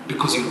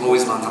 because you'll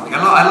always learn something.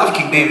 I love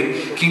King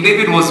David. King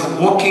David was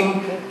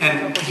walking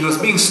and he was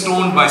being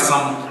stoned by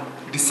some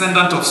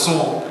descendant of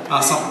Saul,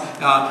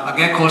 a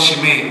guy called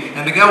Shimei,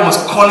 and the guy was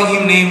calling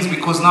him names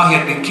because now he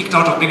had been kicked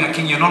out of being a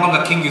king. You're no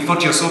longer king, you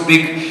thought you're so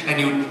big,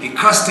 and he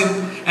cursed him.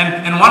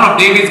 And one of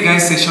David's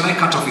guys said, shall I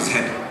cut off his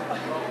head?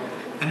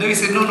 And David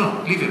said,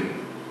 no, leave him.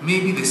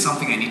 Maybe there's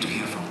something I need to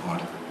hear from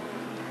God.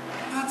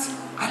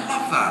 I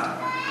love that.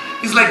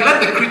 It's like,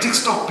 let the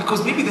critics talk,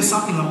 because maybe there's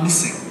something I'm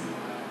missing.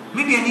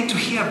 Maybe I need to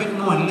hear a bit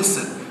more and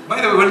listen.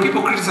 By the way, when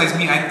people criticize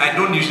me, I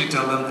don't usually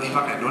tell them, in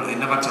fact I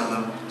never tell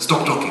them,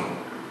 stop talking.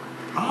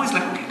 I'm always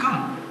like, okay,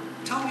 come,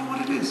 tell me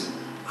what it is.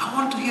 I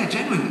want to hear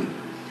genuinely,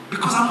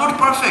 because I'm not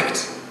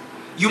perfect.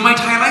 You might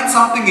highlight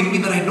something in me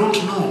that I don't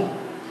know.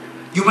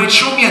 You might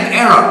show me an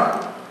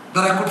error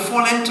that I could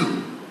fall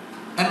into.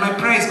 And my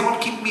prayer is,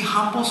 God, keep me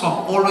humble so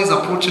I'm always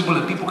approachable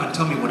and people can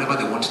tell me whatever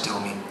they want to tell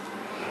me.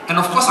 And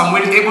of course, I'm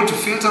really able to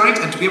filter it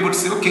and to be able to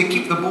say, okay,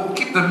 keep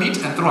the meat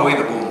and throw away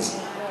the bones.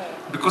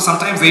 Because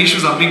sometimes the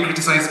issues I'm being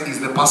criticized is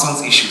the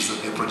person's issues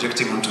that they're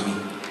projecting onto me.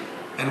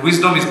 And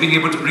wisdom is being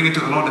able to bring it to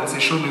the Lord and say,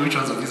 show me which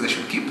ones of these I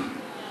should keep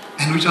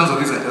and which ones of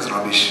these are just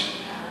rubbish.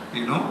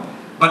 You know?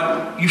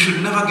 But you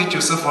should never get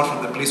yourself out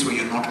from the place where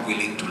you're not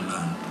willing to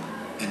learn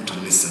and to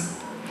listen.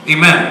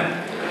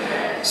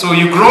 Amen. So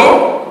you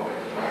grow or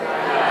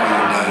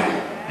you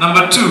die.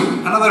 Number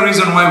two, another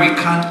reason why we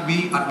can't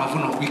be at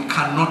Mavuno, we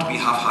cannot be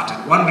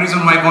half-hearted. One reason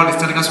why God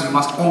is telling us we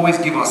must always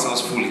give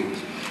ourselves fully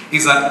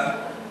is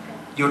that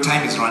your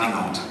time is running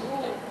out.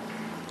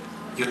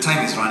 Your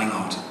time is running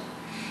out.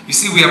 You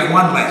see, we have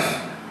one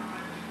life.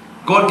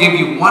 God gave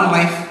you one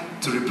life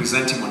to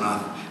represent Him on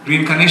earth.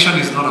 Reincarnation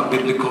is not a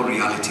biblical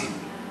reality.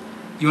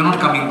 You are not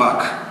coming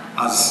back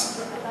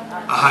as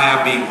a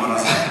higher being.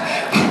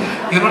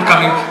 You're not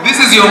coming. This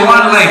is your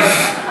one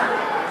life.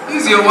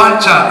 your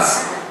one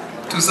chance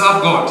to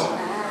serve God.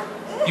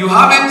 You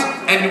have it,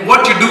 and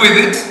what you do with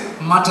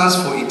it matters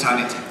for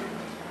eternity.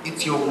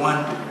 It's your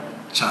one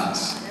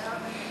chance.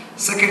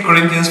 2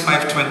 Corinthians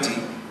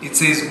 5:20, it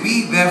says,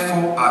 we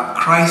therefore are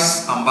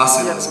Christ's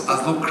ambassadors,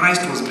 as though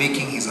Christ was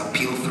making his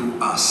appeal through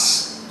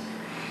us.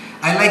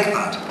 I like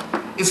that.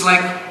 It's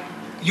like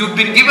you've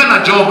been given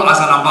a job as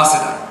an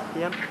ambassador.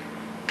 Yep.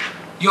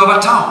 You have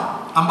a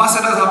term.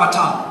 Ambassadors have a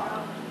term.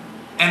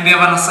 And they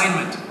have an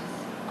assignment.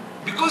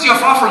 Because you're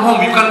far from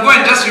home, you can go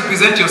and just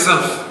represent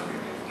yourself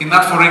in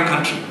that foreign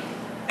country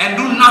and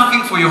do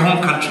nothing for your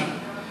home country.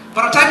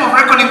 But a time of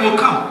reckoning will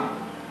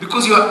come,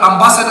 because your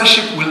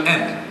ambassadorship will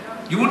end.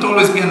 You won't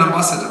always be an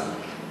ambassador.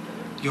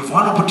 You have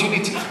one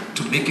opportunity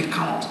to make it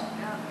count.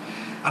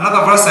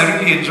 Another verse I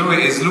really enjoy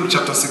is Luke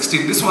chapter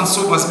 16. This one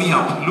sobers me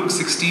up. Luke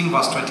 16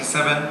 verse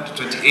 27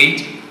 to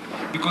 28.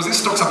 Because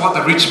this talks about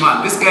the rich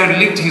man. This guy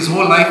lived his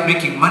whole life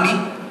making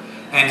money,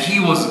 and he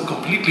was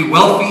completely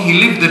wealthy. He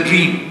lived the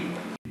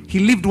dream. He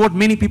lived what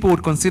many people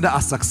would consider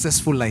a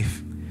successful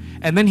life.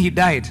 And then he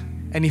died,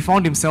 and he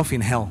found himself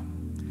in hell.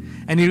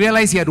 And he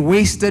realized he had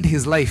wasted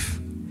his life.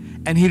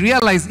 And he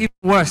realized, even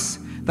worse,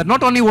 that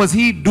not only was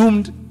he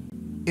doomed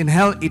in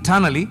hell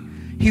eternally,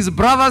 his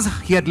brothers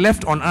he had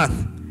left on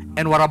earth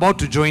and were about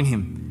to join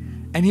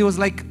him. And he was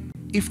like,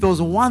 if there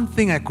was one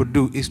thing I could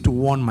do, is to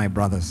warn my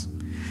brothers.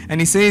 And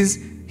he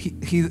says,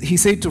 he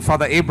said to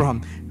Father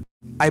Abraham,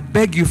 I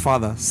beg you,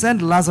 Father,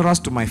 send Lazarus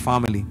to my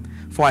family,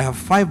 for I have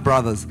 5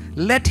 brothers.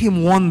 Let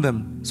him warn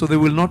them, so they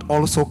will not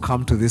also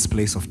come to this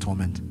place of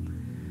torment.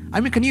 I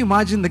mean, can you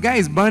imagine? The guy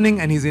is burning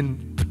and he's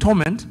in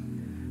torment,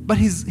 but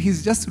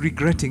he's just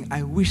regretting,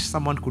 I wish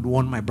someone could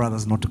warn my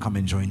brothers not to come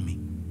and join me.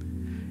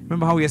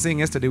 Remember how we were saying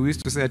yesterday, we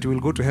used to say that we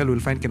will go to hell, we'll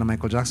find Ken and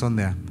Michael Jackson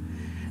there.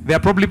 They are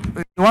probably,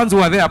 the ones who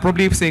are there are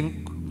probably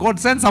saying, God,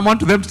 send someone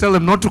to them to tell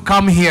them not to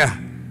come here.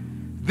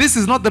 This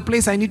is not the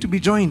place I need to be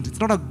joined. It's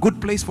not a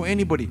good place for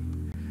anybody.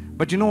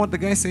 But you know what the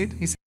guy said?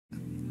 He said,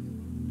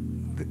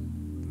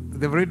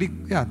 they've already,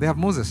 they have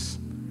Moses.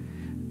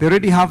 They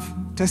already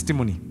have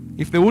testimony.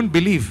 If they won't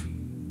believe,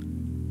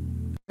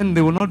 then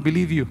they will not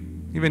believe you.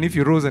 Even if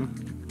you rose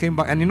and came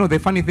back. And you know, the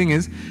funny thing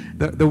is,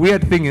 the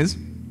weird thing is,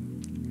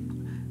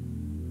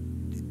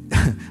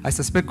 I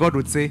suspect God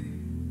would say,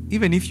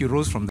 even if you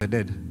rose from the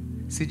dead.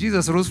 See,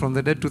 Jesus rose from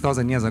the dead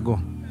 2,000 years ago.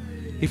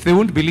 If they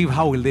won't believe,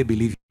 how will they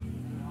believe you?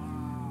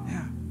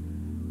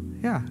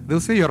 Yeah, they'll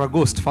say you're a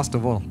ghost, first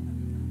of all.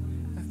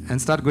 And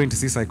start going to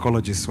see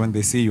psychologists when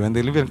they see you. And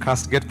they'll even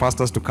get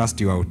pastors to cast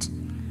you out.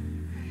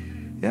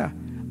 Yeah.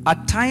 A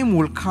time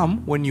will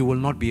come when you will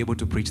not be able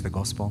to preach the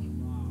gospel.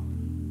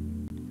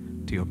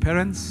 To your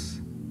parents,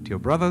 to your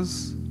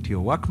brothers, to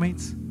your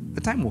workmates.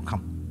 The time will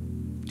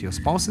come. To your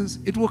spouses,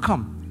 it will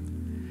come.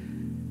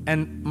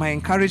 And my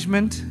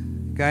encouragement,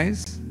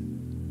 guys,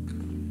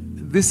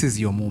 this is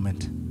your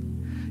moment.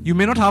 You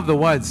may not have the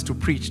words to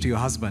preach to your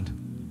husband.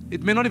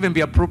 It may not even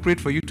be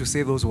appropriate for you to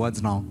say those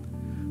words now.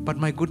 But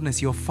my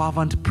goodness, your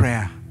fervent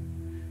prayer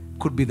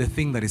could be the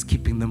thing that is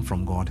keeping them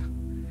from God.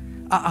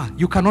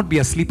 You cannot be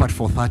asleep at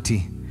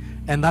 4:30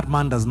 and that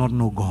man does not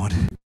know God.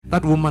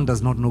 That woman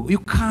does not know. You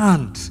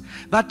can't.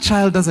 That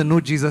child doesn't know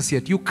Jesus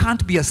yet. You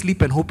can't be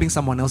asleep and hoping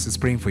someone else is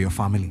praying for your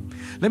family.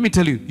 Let me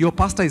tell you, your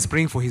pastor is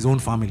praying for his own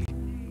family.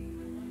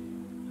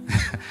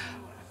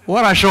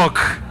 What a shock.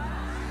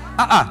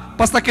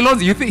 Pastor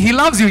Kilonzi, you think he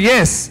loves you?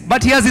 Yes,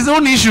 but he has his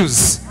own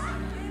issues.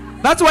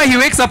 That's why he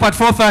wakes up at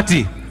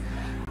 4:30.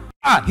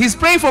 He's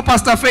praying for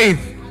Pastor Faith.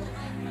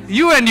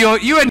 You and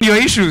your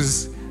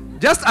issues.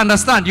 Just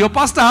understand, your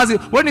pastor has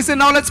it. When he says,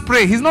 now let's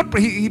pray,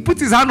 he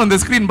puts his hand on the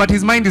screen, but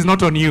his mind is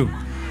not on you.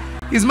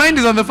 His mind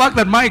is on the fact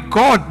that, my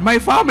God, my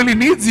family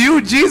needs you,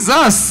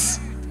 Jesus.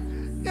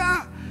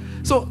 Yeah.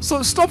 So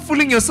stop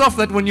fooling yourself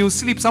that when you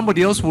sleep,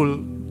 somebody else will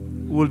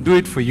do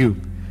it for you.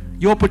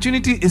 Your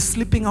opportunity is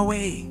slipping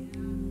away.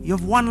 You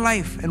have one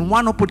life and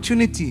one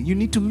opportunity. You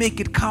need to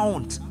make it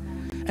count.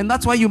 And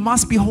that's why you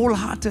must be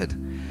wholehearted.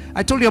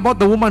 I told you about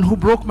the woman who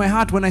broke my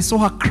heart when I saw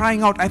her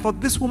crying out. I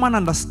thought, this woman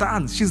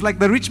understands. She's like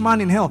the rich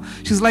man in hell.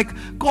 She's like,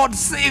 God,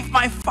 save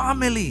my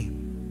family.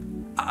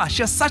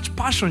 She has such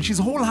passion. She's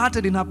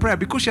wholehearted in her prayer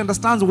because she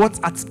understands what's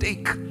at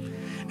stake.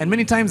 And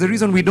many times the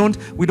reason we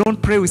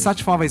don't pray with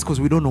such fervor is because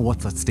we don't know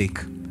what's at stake.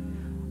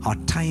 Our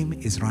time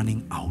is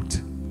running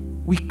out.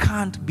 We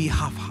can't be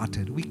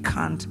half-hearted. We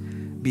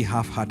can't be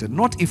half-hearted.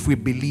 Not if we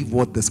believe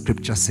what the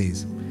scripture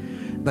says.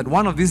 That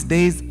one of these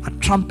days a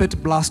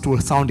trumpet blast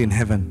will sound in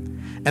heaven.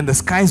 And the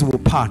skies will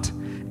part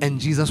and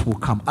Jesus will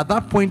come. At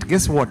that point,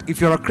 guess what? If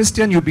you're a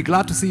Christian, you'll be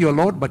glad to see your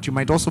Lord, but you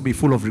might also be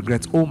full of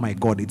regrets. Oh my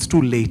God, it's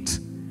too late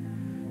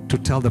to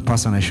tell the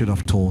person I should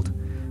have told.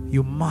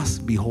 You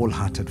must be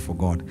wholehearted for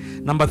God.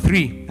 Number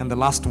 3, and the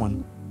last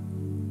one.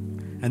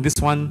 And this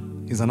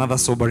one is another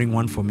sobering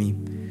one for me.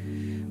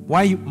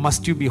 Why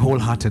must you be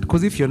wholehearted?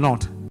 Because if you're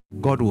not,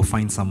 God will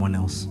find someone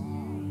else.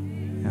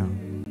 Yeah.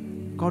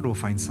 God will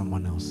find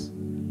someone else.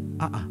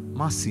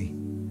 Mercy.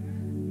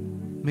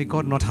 May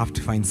God not have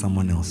to find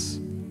someone else.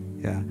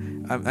 Yeah.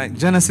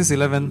 Genesis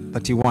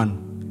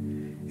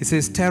 11:31. It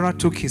says, Terah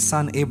took his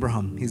son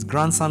Abraham, his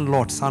grandson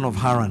Lot, son of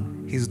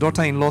Haran, his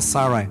daughter-in-law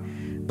Sarai,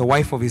 the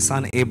wife of his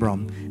son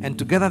Abram, and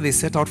together they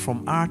set out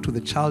from Ar to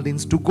the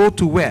Chaldeans to go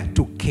to where?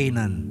 To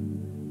Canaan.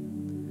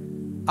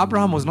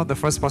 Abraham was not the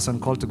first person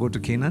called to go to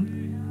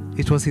Canaan.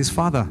 It was his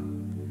father.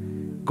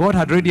 God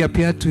had already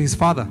appeared to his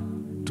father,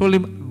 told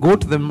him, go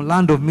to the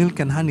land of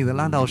milk and honey, the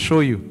land I'll show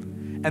you.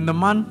 And the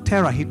man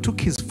Terah, he took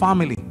his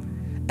family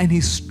and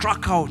he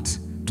struck out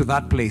to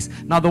that place.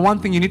 Now the one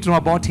thing you need to know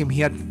about him,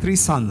 he had 3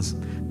 sons.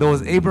 There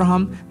was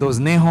Abraham, there was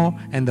Nahor,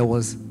 and there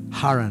was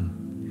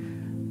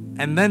Haran.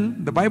 And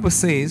then the Bible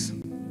says,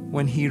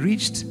 when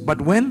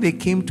they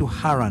came to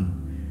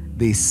Haran,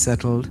 they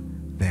settled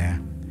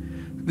there.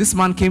 This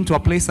man came to a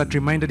place that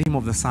reminded him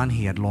of the son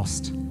he had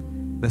lost,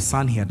 the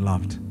son he had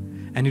loved.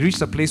 And he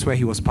reached a place where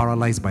he was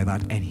paralyzed by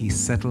that, and he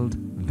settled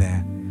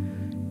there.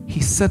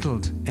 He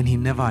settled, and he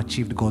never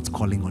achieved God's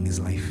calling on his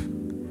life.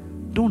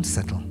 Don't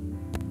settle.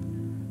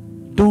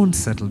 Don't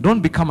settle.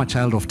 Don't become a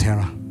child of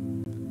terror.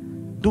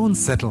 Don't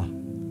settle.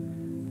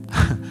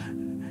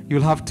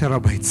 You'll have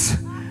terabytes.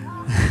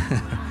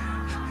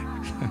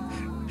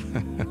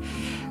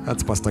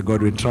 That's Pastor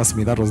Godwin. Trust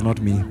me, that was not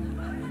me.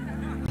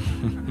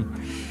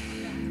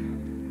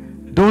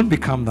 Don't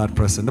become that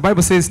person. The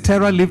Bible says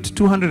Terah lived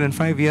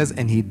 205 years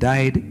and he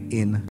died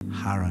in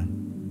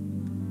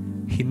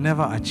Haran. He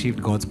never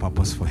achieved God's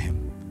purpose for him.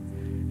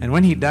 And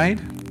when he died,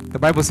 the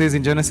Bible says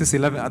in Genesis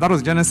 11, that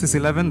was Genesis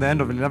 11, the end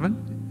of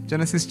 11.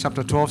 Genesis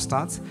chapter 12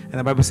 starts, and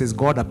the Bible says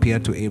God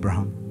appeared to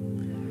Abraham.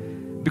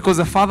 Because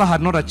the father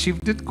had not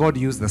achieved it, God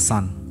used the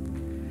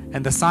son.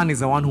 And the son is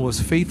the one who was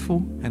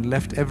faithful and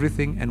left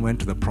everything and went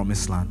to the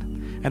promised land.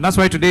 And that's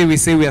why today we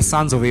say we are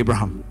sons of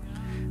Abraham.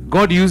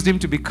 God used him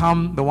to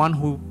become the one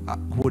who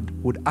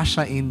would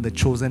usher in the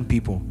chosen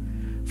people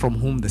from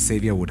whom the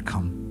Savior would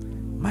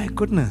come. My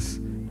goodness,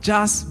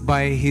 just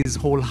by his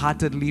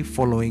wholeheartedly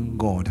following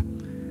God.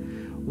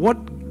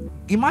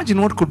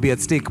 Imagine what could be at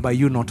stake by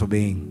you not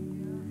obeying.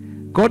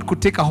 God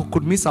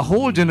could miss a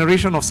whole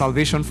generation of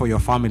salvation for your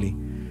family.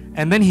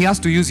 And then he has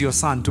to use your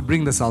son to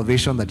bring the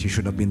salvation that you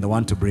should have been the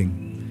one to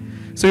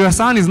bring. So your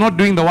son is not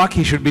doing the work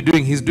he should be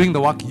doing. He's doing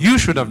the work you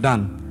should have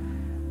done.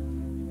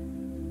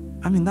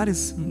 I mean, that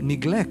is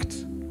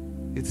neglect.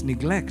 It's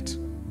neglect.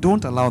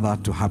 Don't allow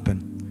that to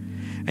happen.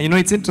 And you know,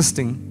 it's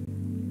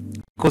interesting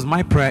because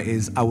my prayer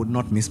is I would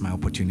not miss my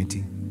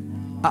opportunity.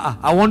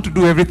 I want to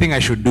do everything I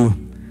should do.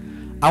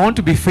 I want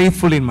to be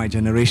faithful in my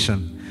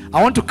generation.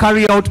 I want to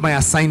carry out my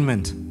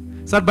assignment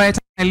so that by the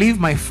time I leave,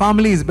 my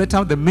family is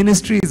better, the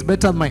ministry is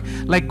better,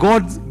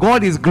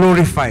 God is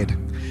glorified.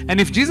 And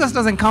if Jesus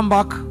doesn't come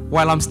back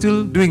while I'm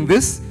still doing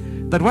this,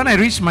 that when I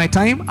reach my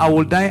time, I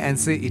will die and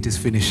say it is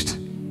finished.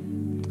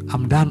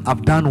 I'm done.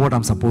 I've done what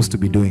I'm supposed to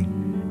be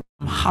doing.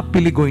 I'm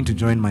happily going to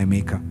join my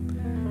Maker.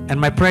 And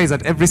my prayer is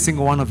that every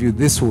single one of you,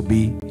 this will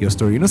be your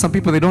story. You know, some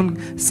people, they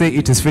don't say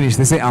it is finished.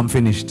 They say I'm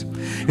finished.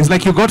 It's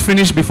like you got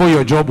finished before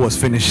your job was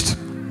finished.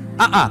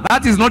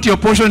 That is not your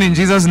portion in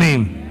Jesus'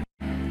 name.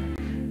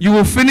 You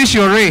will finish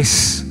your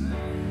race.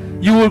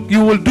 You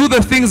will do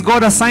the things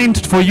God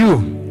assigned for you.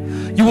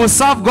 You will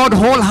serve God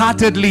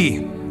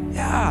wholeheartedly.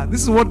 Yeah,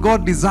 this is what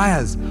God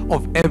desires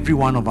of every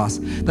one of us.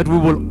 That we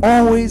will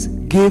always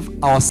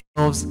give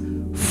ourselves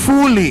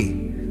fully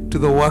to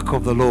the work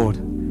of the Lord,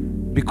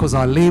 because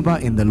our labor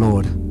in the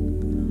Lord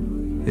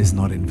is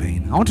not in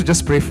vain. I want to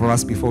just pray for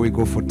us before we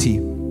go for tea.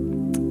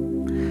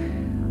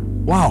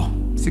 Wow,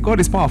 see, God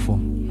is powerful.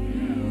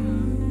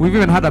 We've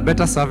even had a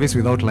better service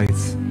without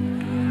lights.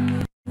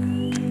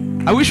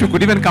 I wish we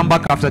could even come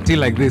back after tea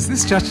like this.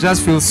 This church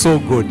just feels so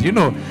good. You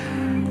know,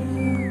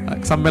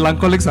 some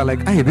melancholics are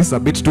like, hey, this is a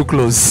bit too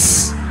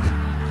close.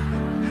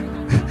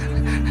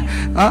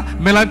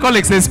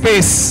 Melancholics, there's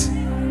space.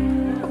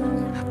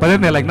 But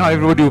then they're like, now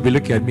everybody will be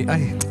looking at me. Let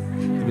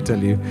me tell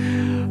you,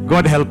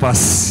 God help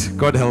us.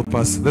 God help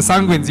us. The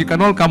sanguines, you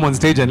can all come on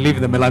stage and leave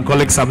the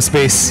melancholics some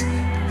space.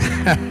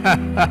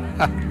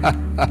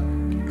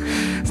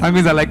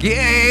 Sanguines are like,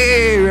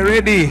 yay, we're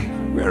ready.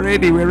 We're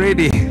ready. We're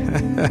ready.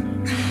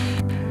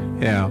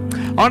 Yeah.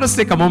 I want us to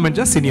take a moment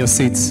just in your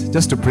seats,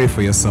 just to pray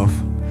for yourself.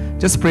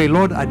 Just pray,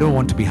 Lord, I don't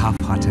want to be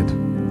half-hearted.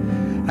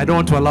 I don't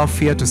want to allow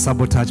fear to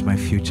sabotage my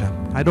future.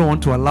 I don't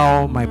want to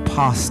allow my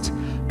past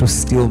to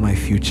steal my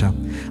future.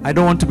 I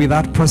don't want to be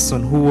that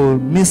person who will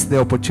miss the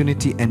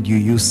opportunity and you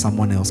use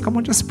someone else. Come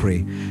on, just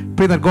pray.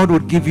 Pray that God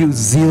would give you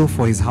zeal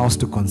for his house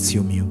to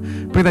consume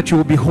you. Pray that you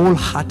will be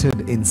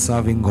wholehearted in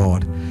serving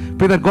God.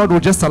 Pray that God will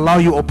just allow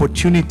you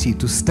opportunity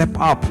to step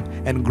up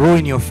and grow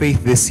in your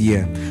faith this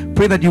year.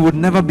 Pray that you would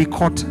never be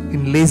caught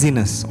in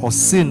laziness or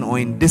sin or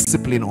in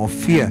indiscipline or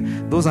fear.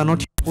 Those are not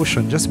your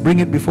portion. Just bring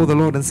it before the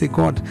Lord and say,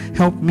 God,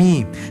 help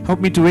me.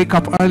 Help me to wake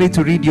up early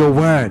to read your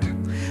word.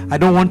 I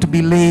don't want to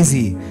be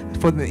lazy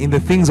in the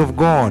things of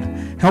God.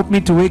 Help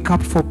me to wake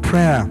up for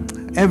prayer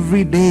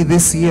every day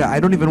this year. I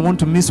don't even want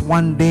to miss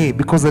one day,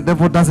 because the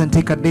devil doesn't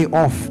take a day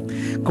off.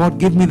 God,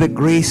 give me the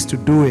grace to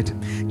do it.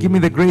 Give me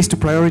the grace to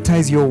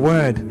prioritize your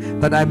word,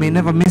 that I may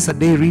never miss a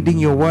day reading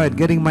your word,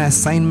 getting my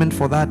assignment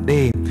for that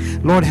day.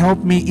 Lord, help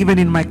me even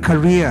in my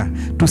career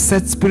to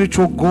set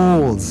spiritual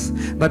goals.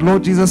 That,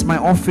 Lord Jesus, my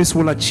office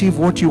will achieve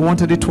what you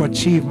wanted it to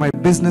achieve. My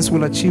business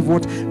will achieve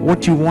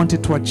what you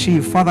wanted to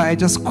achieve. Father, I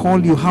just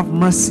call you, have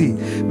mercy.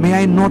 May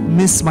I not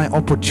miss my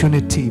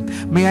opportunity.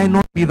 May I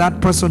not be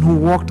that person who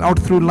walked out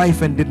through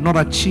life and did not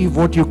achieve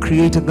what you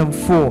created them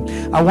for.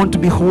 I want to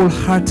be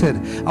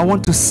wholehearted. I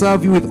want to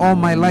serve you with all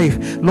my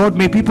life. Lord,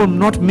 may people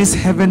not miss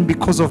heaven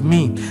because of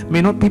me.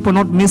 May people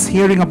not miss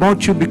hearing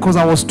about you because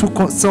I was too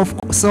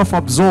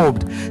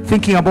self-absorbed,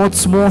 thinking about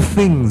small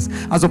things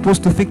as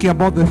opposed to thinking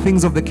about the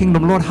things of the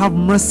kingdom. Lord, have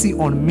mercy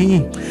on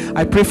me.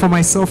 I pray for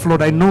myself,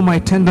 Lord. I know my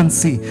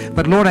tendency,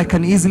 but Lord, I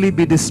can easily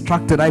be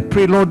distracted. I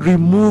pray, Lord,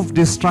 remove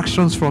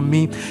distractions from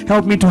me.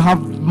 Help me to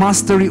have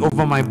mastery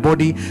over my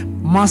body,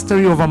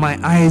 mastery over my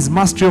eyes,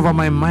 mastery over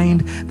my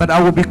mind, that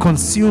I will be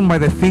consumed by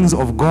the things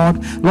of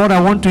God. Lord,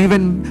 I want to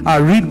even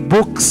read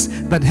books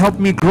that help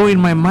me grow in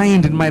my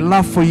mind, in my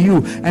love for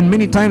you. And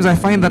many times I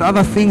find that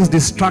other things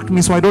distract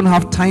me, so I don't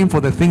have time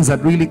for the things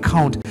that really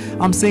count.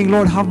 I'm saying,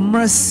 Lord, have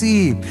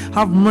mercy.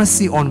 Have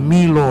mercy on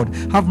me, Lord.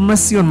 Have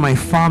mercy on my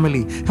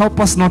family. Help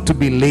us not to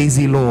be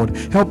lazy, Lord.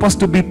 Help us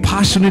to be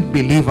passionate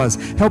believers.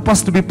 Help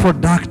us to be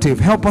productive.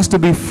 Help us to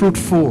be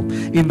fruitful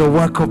in the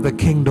work of the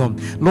kingdom.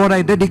 Lord,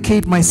 I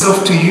dedicate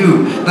myself to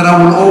you, that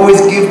I will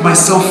always give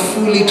myself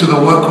fully to the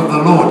work of the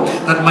Lord,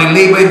 that my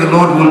labor in the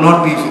Lord will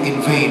not be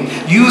in vain.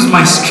 Use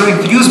my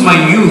strength, use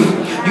my youth,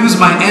 use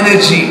my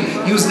energy,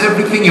 use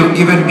everything you've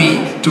given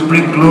me to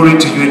bring glory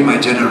to you in my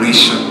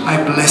generation.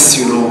 I bless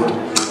you, Lord.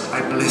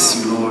 I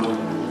bless you, Lord.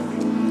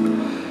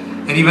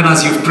 And even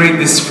as you've prayed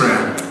this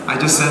prayer, I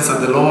just sense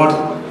that the Lord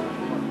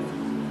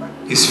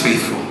is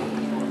faithful.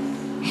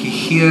 He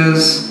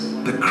hears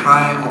the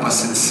cry of a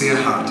sincere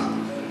heart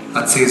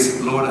that says,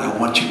 Lord, I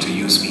want you to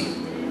use me.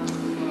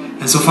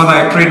 And so, Father,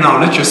 I pray now,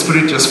 let your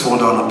spirit just fall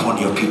down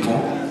upon your people.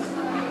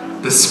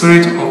 The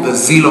spirit of the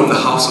zeal of the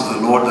house of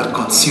the Lord that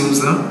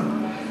consumes them.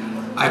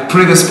 I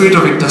pray the spirit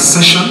of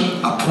intercession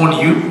upon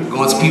you,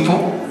 God's people.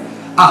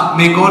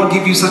 May God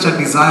give you such a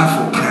desire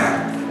for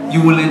prayer.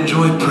 You will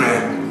enjoy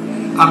prayer.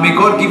 And may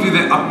God give you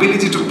the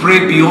ability to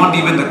pray beyond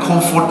even the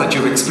comfort that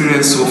you've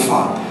experienced so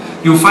far.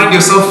 You'll find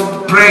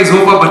yourself, prayer is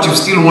over, but you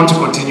still want to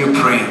continue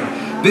praying.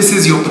 This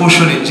is your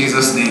portion in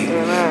Jesus' name.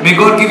 Amen. May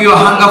God give you a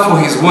hunger for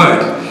His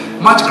word,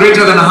 much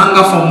greater than a hunger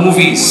for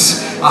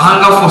movies, a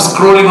hunger for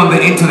scrolling on the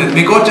internet.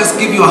 May God just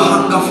give you a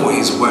hunger for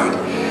His word.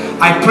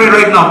 I pray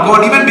right now,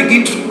 God, even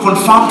begin to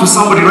confirm to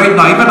somebody right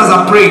now, even as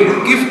I pray,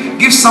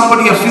 give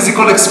somebody a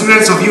physical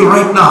experience of you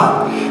right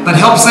now that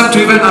helps them to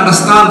even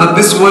understand that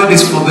this word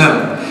is for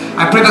them.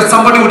 I pray that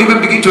somebody would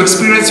even begin to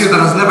experience you that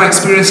has never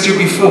experienced you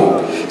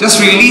before. Just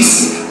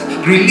release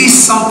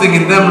something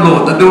in them,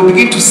 Lord, that they will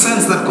begin to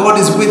sense that God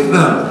is with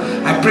them.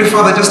 I pray,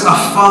 Father, just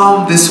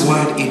affirm this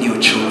word in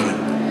your children.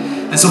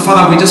 And so,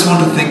 Father, we just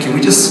want to thank you. We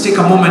just take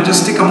a moment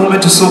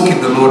to soak in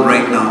the Lord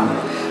right now.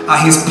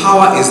 His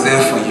power is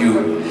there for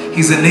you.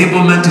 His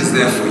enablement is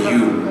there for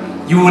you.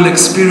 You will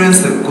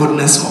experience the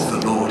goodness of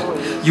the Lord.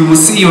 You will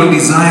see your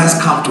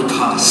desires come to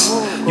pass.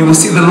 You will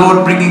see the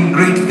Lord bringing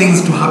great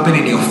things to happen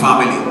in your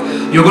family.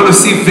 You're going to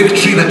see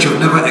victory that you've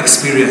never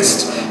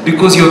experienced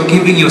because you're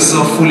giving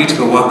yourself fully to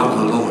the work of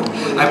the Lord.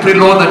 I pray,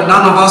 Lord, that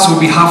none of us will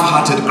be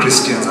half-hearted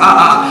Christians.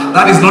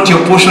 That is not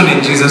your portion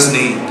in Jesus'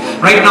 name.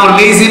 Right now,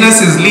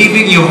 laziness is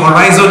leaving your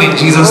horizon in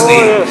Jesus'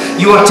 name.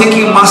 You are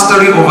taking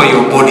mastery over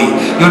your body.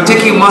 You're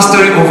taking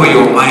mastery over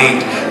your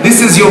mind. This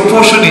is your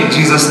portion in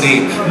Jesus'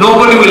 name.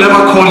 Nobody will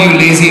ever call you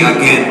lazy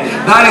again.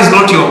 That is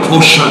not your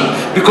portion,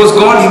 because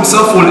God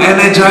Himself will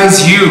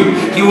energize you.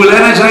 He will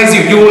energize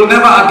you. You will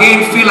never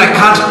again feel I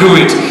can't do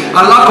it.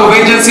 A lack of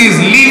agency is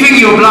leaving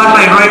your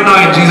bloodline right now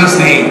in Jesus'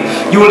 name.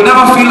 You will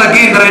never feel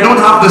again that I don't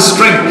have the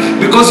strength,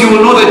 because you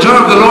will know the joy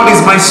of the Lord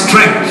is my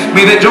strength.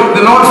 May the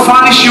Lord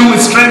furnish you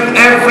with strength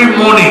every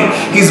morning.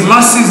 His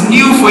mercy is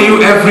new for you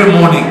every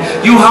morning.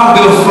 You have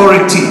the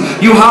authority.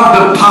 You have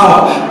the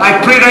power. I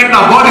pray right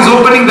now, God is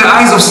opening the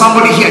eyes of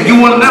somebody here. You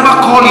will never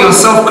call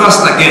yourself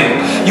cursed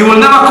again. You will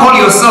never call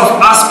yourself,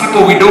 ask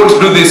people, we don't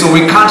do this or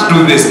we can't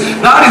do this.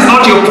 That is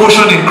not your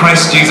portion in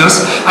Christ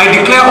Jesus. I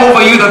declare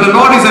over you that the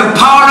Lord is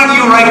empowering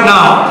you right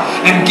now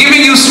and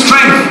giving you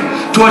strength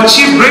to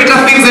achieve greater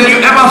things than you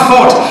ever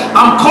thought.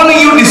 I'm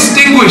calling you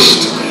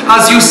distinguished.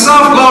 As you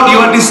serve God, you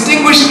are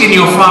distinguished in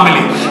your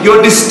family. You're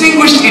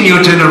distinguished in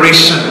your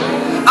generation.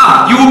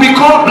 You will be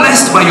called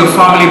blessed by your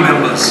family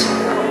members.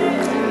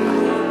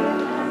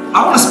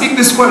 I want to speak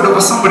this word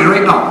over somebody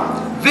right now.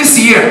 This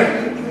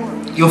year,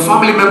 your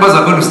family members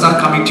are going to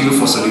start coming to you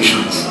for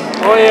solutions.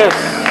 Oh yes.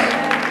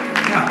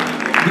 Yeah.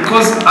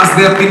 Because as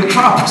they have been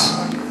trapped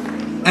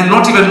and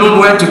not even known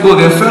where to go,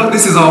 they felt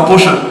this is our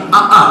portion.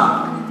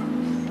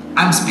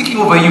 I'm speaking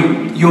over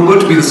you. You're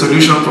going to be the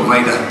solution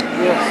provider.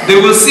 Yes. They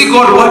will see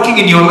God working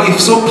in your life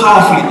so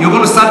powerfully. You're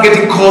going to start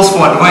getting calls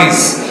for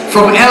advice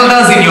from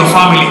elders in your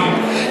family.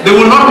 They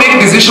will not make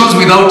decisions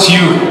without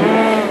you,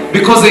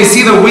 because they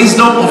see the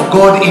wisdom of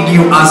God in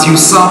you as you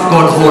serve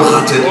God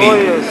wholeheartedly. Oh,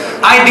 yes.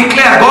 I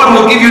declare God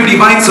will give you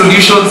divine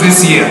solutions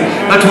this year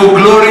that will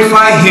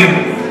glorify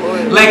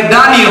Him. Like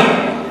Daniel,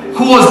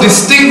 who was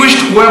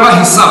distinguished whoever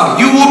he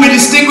served. You will be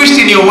distinguished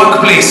in your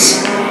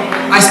workplace.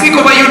 I speak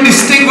over you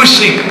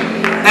distinguishing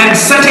and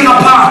setting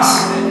apart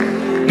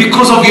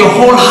because of your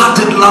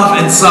wholehearted love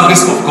and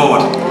service of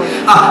God.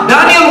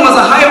 Daniel was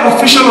a high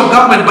official of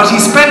government, but he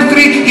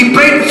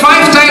prayed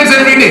 5 times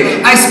every day.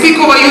 I speak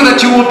over you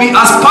that you will be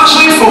as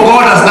passionate for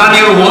God as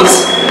Daniel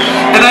was.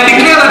 And I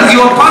declare that if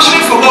you are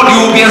passionate for God,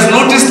 you will be as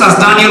noticed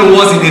as Daniel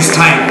was in his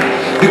time.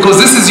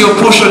 Because this is your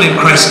portion in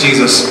Christ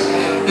Jesus.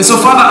 And so,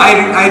 Father,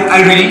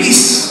 I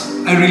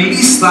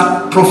release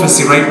that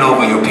prophecy right now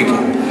over your people.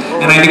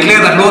 And I declare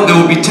that, Lord, there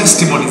will be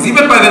testimonies.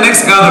 Even by the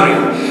next gathering,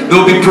 there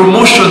will be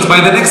promotions by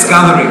the next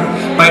gathering.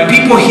 By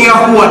people here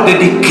who are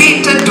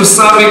dedicated to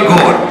serving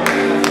God.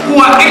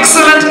 Who are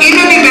excellent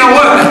even in their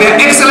work. They're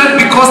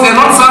excellent because they're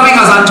not serving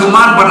as unto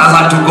man, but as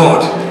unto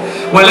God.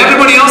 While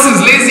everybody else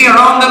is lazy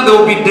around them, there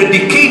will be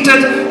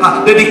dedicated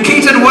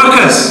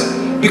workers.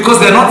 Because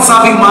they're not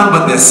serving man,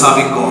 but they're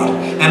serving God.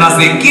 And as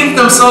they give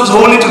themselves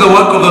wholly to the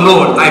work of the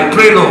Lord, I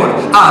pray, Lord,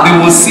 they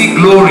will see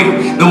glory.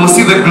 They will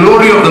see the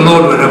glory of the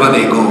Lord wherever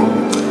they go.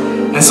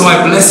 And so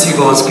I bless you,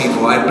 God's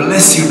people. I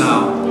bless you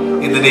now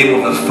in the name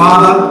of the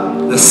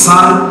Father, the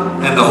Son,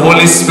 and the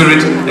Holy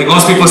Spirit. And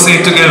God's people say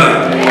it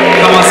together.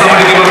 Come on,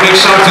 somebody give a big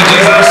shout to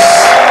Jesus.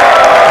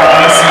 God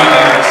bless you,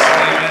 Jesus.